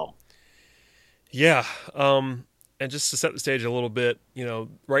going home. Yeah. And just to set the stage a little bit,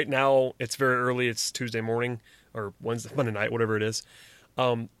 right now it's very early. It's Tuesday morning or Monday night, whatever it is.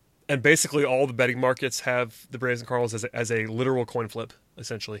 And basically all the betting markets have the Braves and Cardinals as a literal coin flip,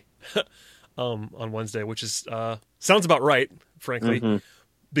 essentially, on Wednesday, which is sounds about right, frankly, Mm-hmm.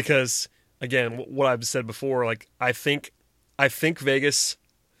 because again, what I've said before, like I think Vegas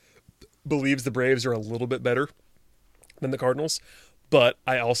believes the Braves are a little bit better than the Cardinals. But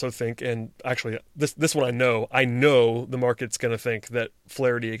I also think, and actually this one I know the market's going to think that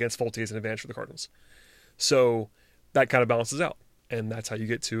Flaherty against Fulte is an advantage for the Cardinals. So that kind of balances out, and that's how you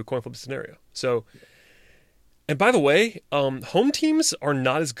get to a coin flip scenario. So, and by the way, home teams are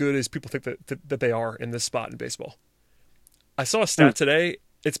not as good as people think that they are in this spot in baseball. I saw a stat today.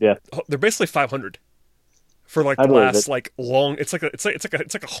 They're basically 500 for like the last like long. It's like a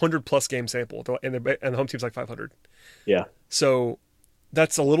 100+ game sample, and the home team's like 500. Yeah. So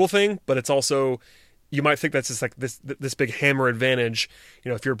that's a little thing, but it's also, you might think that's just like this big hammer advantage.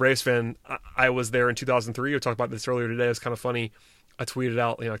 If you're a Braves fan, I was there in 2003. We talked about this earlier today. It was kind of funny. I tweeted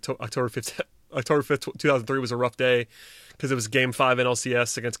out, October 5th, 2003 was a rough day because it was Game 5 in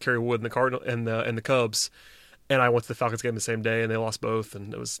LCS against Kerry Wood and the Cardinal and the Cubs, and I went to the Falcons game the same day, and they lost both,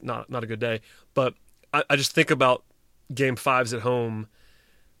 and it was not a good day. But I just think about Game 5s at home,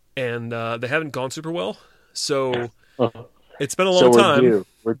 and they haven't gone super well, so. It's been a long time.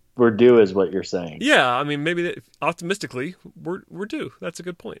 We're due, is what you're saying. Yeah, I mean, maybe optimistically, we're due. That's a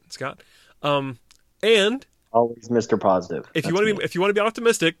good point, Scott. And always Mr. Positive. If you want to be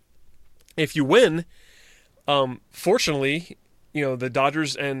optimistic, if you win, fortunately, the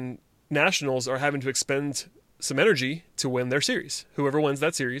Dodgers and Nationals are having to expend some energy to win their series. Whoever wins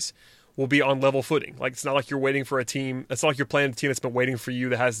that series will be on level footing. Like, it's not like you're waiting for a team. It's not like you're playing a team that's been waiting for you,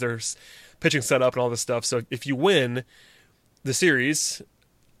 that has their pitching set up and all this stuff. So if you win the series,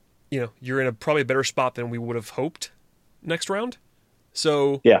 you're in probably a better spot than we would have hoped next round.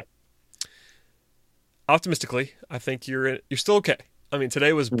 So yeah, optimistically, I think you're still okay. I mean,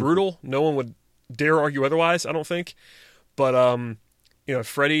 today was brutal. No one would dare argue otherwise, I don't think. But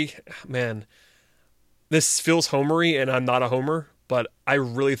Freddie, man, this feels homery, and I'm not a homer, but I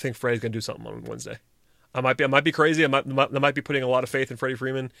really think Freddie's going to do something on Wednesday. I might be crazy. I might be putting a lot of faith in Freddie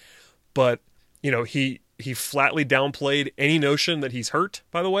Freeman, but he flatly downplayed any notion that he's hurt,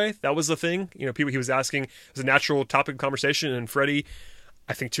 by the way. That was the thing. People he was asking, it was a natural topic of conversation, and Freddie,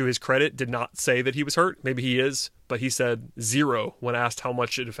 I think to his credit, did not say that he was hurt. Maybe he is, but he said 0 when asked how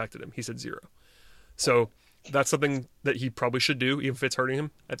much it affected him. He said 0. So that's something that he probably should do, even if it's hurting him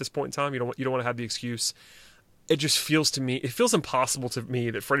at this point in time. You don't want to have the excuse. It just feels impossible to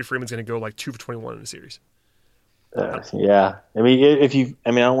me that Freddie Freeman's going to go like 2 for 21 in a series. Yeah. I mean,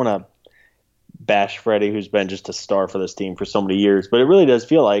 I don't want to bash Freddie, who's been just a star for this team for so many years, but it really does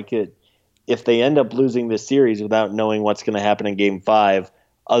feel like it. If they end up losing this series without knowing what's going to happen in Game 5,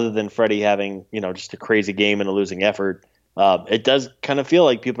 other than Freddie having, just a crazy game and a losing effort, it does kind of feel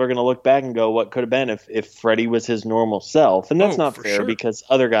like people are going to look back and go, what could have been if Freddie was his normal self? And that's not fair, because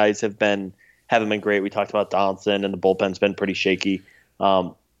other guys haven't been great. We talked about Donaldson, and the bullpen's been pretty shaky.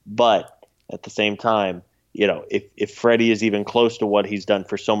 But at the same time, if Freddie is even close to what he's done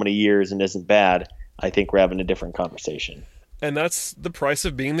for so many years and isn't bad, I think we're having a different conversation. And that's the price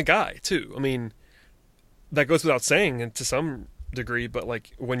of being the guy, too. I mean, that goes without saying, and to some degree, but like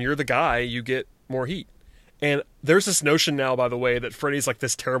when you're the guy, you get more heat. And there's this notion now, by the way, that Freddie's like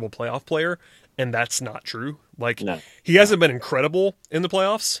this terrible playoff player, and that's not true. Like, he hasn't been incredible in the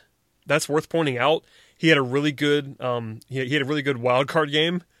playoffs. That's worth pointing out. He had a really good he had a really good wild card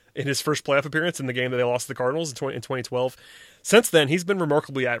game in his first playoff appearance in the game that they lost to the Cardinals in 2012. Since then, he's been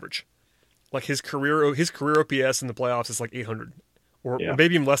remarkably average. Like his career OPS in the playoffs is like 800, or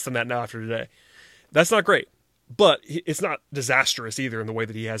maybe even less than that now after today. That's not great, but it's not disastrous either in the way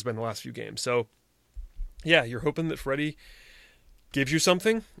that he has been the last few games. So, yeah, you're hoping that Freddie gives you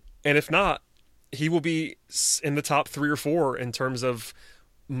something, and if not, he will be in the top 3 or 4 in terms of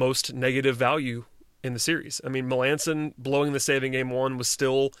most negative value in the series. I mean, Melancon blowing the save in game 1 was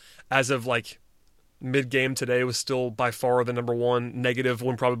still, as of like mid-game today, was still by far the number 1 negative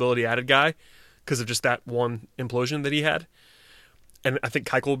win probability added guy because of just that one implosion that he had. And I think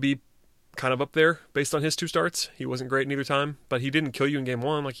Keuchel will be kind of up there based on his 2 starts. He wasn't great in either time, but he didn't kill you in game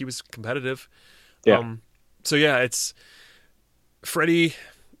 1. Like, he was competitive. Yeah. So yeah, it's Freddie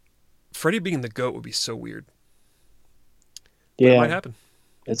being the GOAT would be so weird. But Yeah. it might happen.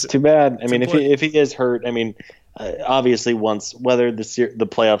 It's too bad. I mean, play. if he is hurt, I mean, obviously once, whether the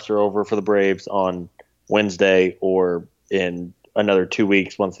playoffs are over for the Braves on Wednesday or in another 2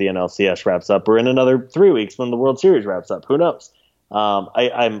 weeks once the NLCS wraps up, or in another 3 weeks when the World Series wraps up, who knows?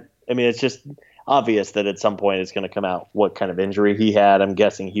 I mean, it's just obvious that at some point it's going to come out what kind of injury he had. I'm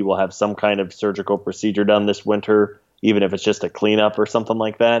guessing he will have some kind of surgical procedure done this winter, even if it's just a cleanup or something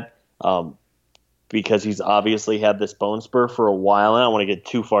like that. Because he's obviously had this bone spur for a while. I don't want to get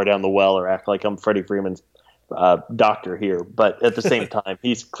too far down the well or act like I'm Freddie Freeman's doctor here. But at the same time,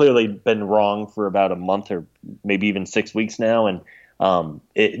 he's clearly been wrong for about a month or maybe even 6 weeks now. And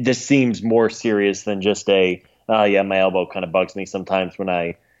this seems more serious than just yeah, my elbow kind of bugs me sometimes when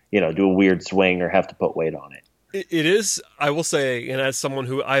I, do a weird swing or have to put weight on it. It is, I will say, and as someone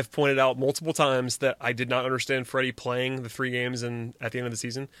who I've pointed out multiple times that I did not understand Freddie playing the 3 games at the end of the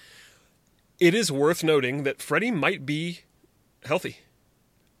season, it is worth noting that Freddie might be healthy.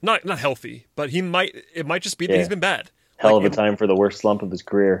 Not healthy, but it might just be that he's been bad. Hell of a time for the worst slump of his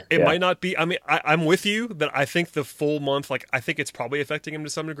career. It might not be. I mean, I'm with you that I think the full month, I think it's probably affecting him to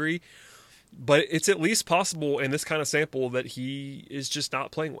some degree, but it's at least possible in this kind of sample that he is just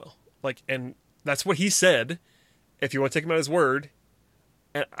not playing well. And that's what he said. If you want to take him at his word,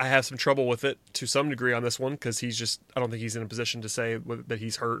 and I have some trouble with it to some degree on this one because I don't think he's in a position to say that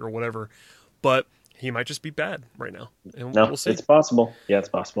he's hurt or whatever. But he might just be bad right now. And we'll see. It's possible. Yeah, it's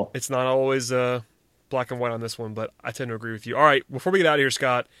possible. It's not always black and white on this one, but I tend to agree with you. All right, before we get out of here,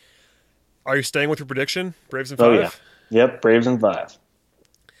 Scott, are you staying with your prediction? Braves in 5? Oh, yeah. Yep, Braves in 5.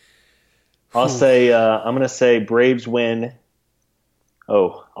 I'll say, I'm going to say Braves win.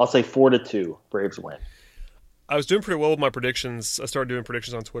 Oh, I'll say 4-2. Braves win. I was doing pretty well with my predictions. I started doing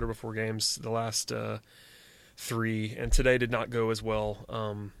predictions on Twitter before games, the last 3, and today did not go as well.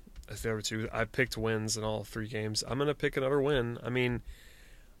 As the other 2, I picked wins in all 3 games. I'm going to pick another win. I mean,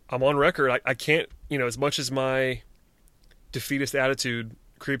 I'm on record. I can't, as much as my defeatist attitude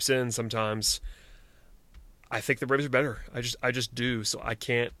creeps in sometimes, I think the Braves are better. I just do. So I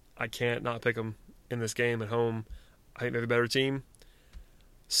can't not pick them in this game at home. I think they're the better team.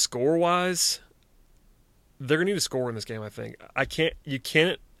 Score-wise, they're going to need to score in this game, I think. You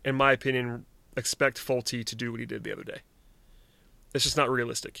can't, in my opinion, expect Fulte to do what he did the other day. It's just not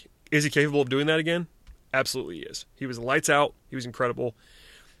realistic. Is he capable of doing that again? Absolutely he is. He was lights out. He was incredible.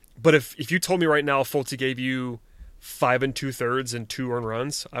 But if you told me right now Fulte gave you 5 2/3 and 2 earned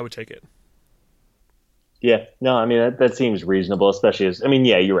runs, I would take it. Yeah. No, I mean, that seems reasonable, especially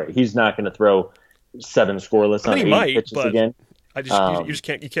yeah, you're right. He's not going to throw 7 scoreless on 8 pitches again. You just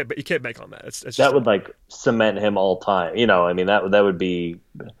can't bank on that. It's just that would cement him all time. That would be,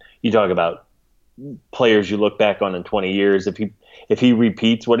 you talk about players you look back on in 20 years. If he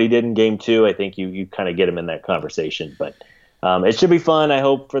repeats what he did in game 2, I think you kind of get him in that conversation. But it should be fun. I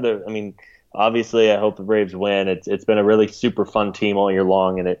hope obviously I hope the Braves win. It's been a really super fun team all year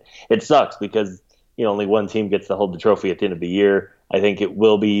long, and it sucks because only one team gets to hold the trophy at the end of the year. I think it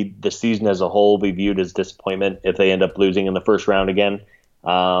will be, the season as a whole, be viewed as disappointment if they end up losing in the first round again.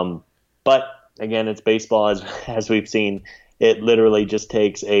 But again, it's baseball, as we've seen. It literally just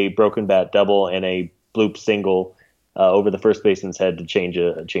takes a broken bat double and a bloop single over the first baseman's head to change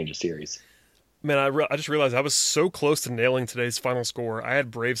a series. Man, I just realized I was so close to nailing today's final score. I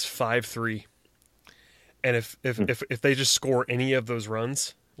had Braves 5-3, and if they just score any of those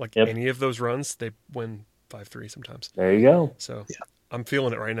runs, any of those runs, they win 5-3 sometimes. There you go. So yeah. I'm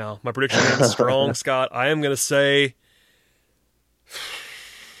feeling it right now. My prediction game is strong, Scott. I am going to say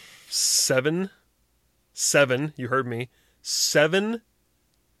 7. You heard me. 7-3.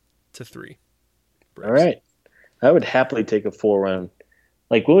 Braves. All right. I would happily take a 4-run.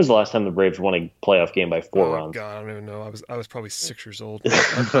 When was the last time the Braves won a playoff game by 4 runs? God, I don't even know. I was probably 6 years old.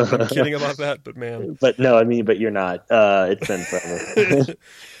 I'm kidding about that, but man. But no, but you're not. It's been forever.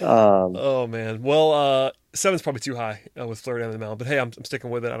 Oh man. Well, 7's probably too high with Fleury on the mound. But hey, I'm sticking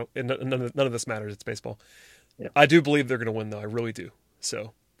with it. None of this matters. It's baseball. Yeah. I do believe they're going to win, though. I really do.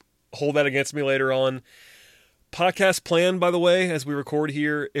 So hold that against me later on. Podcast plan, by the way, as we record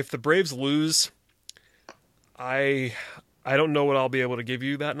here. If the Braves lose, I I don't know what I'll be able to give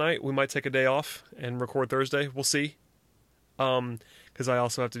you that night. We might take a day off and record Thursday. We'll see. Because I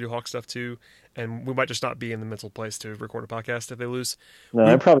also have to do Hawk stuff too, and we might just not be in the mental place to record a podcast if they lose. No,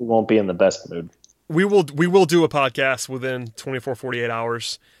 I probably won't be in the best mood. We will do a podcast within 24, 48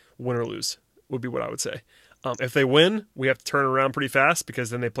 hours, win or lose, would be what I would say. If they win, we have to turn around pretty fast because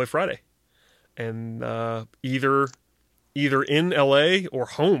then they play Friday. And either in LA or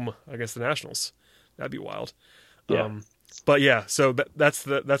home against the Nationals. That'd be wild. Yeah. But yeah, so that's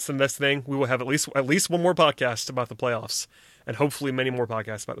the next thing. We will have at least one more podcast about the playoffs, and hopefully many more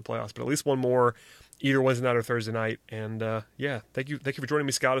podcasts about the playoffs. But at least one more, either Wednesday night or Thursday night. And yeah, thank you for joining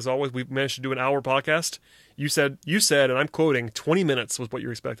me, Scott. As always, we managed to do an hour podcast. You said, and I'm quoting, 20 minutes was what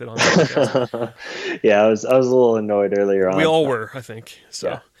you expected on the podcast. Yeah, I was a little annoyed earlier on. We all were, I think. So.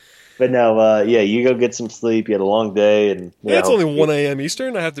 Yeah. But no, you go get some sleep. You had a long day, and it's only 1 a.m.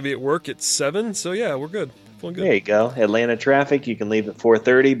 Eastern. I have to be at work at 7, so yeah, we're good. Feeling good. There you go. Atlanta traffic. You can leave at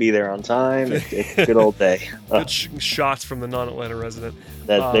 4:30. Be there on time. It's a good old day. Good shots from the non-Atlanta resident.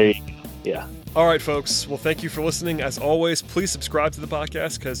 There you go. Yeah. All right, folks. Well, thank you for listening. As always, please subscribe to the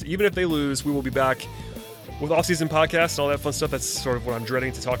podcast because even if they lose, we will be back with off-season podcasts and all that fun stuff. That's sort of what I'm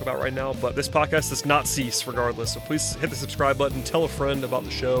dreading to talk about right now. But this podcast does not cease regardless. So please hit the subscribe button. Tell a friend about the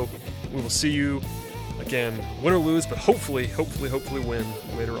show. We will see you again, win or lose, but hopefully win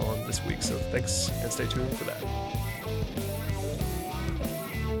later on this week. So thanks and stay tuned for that.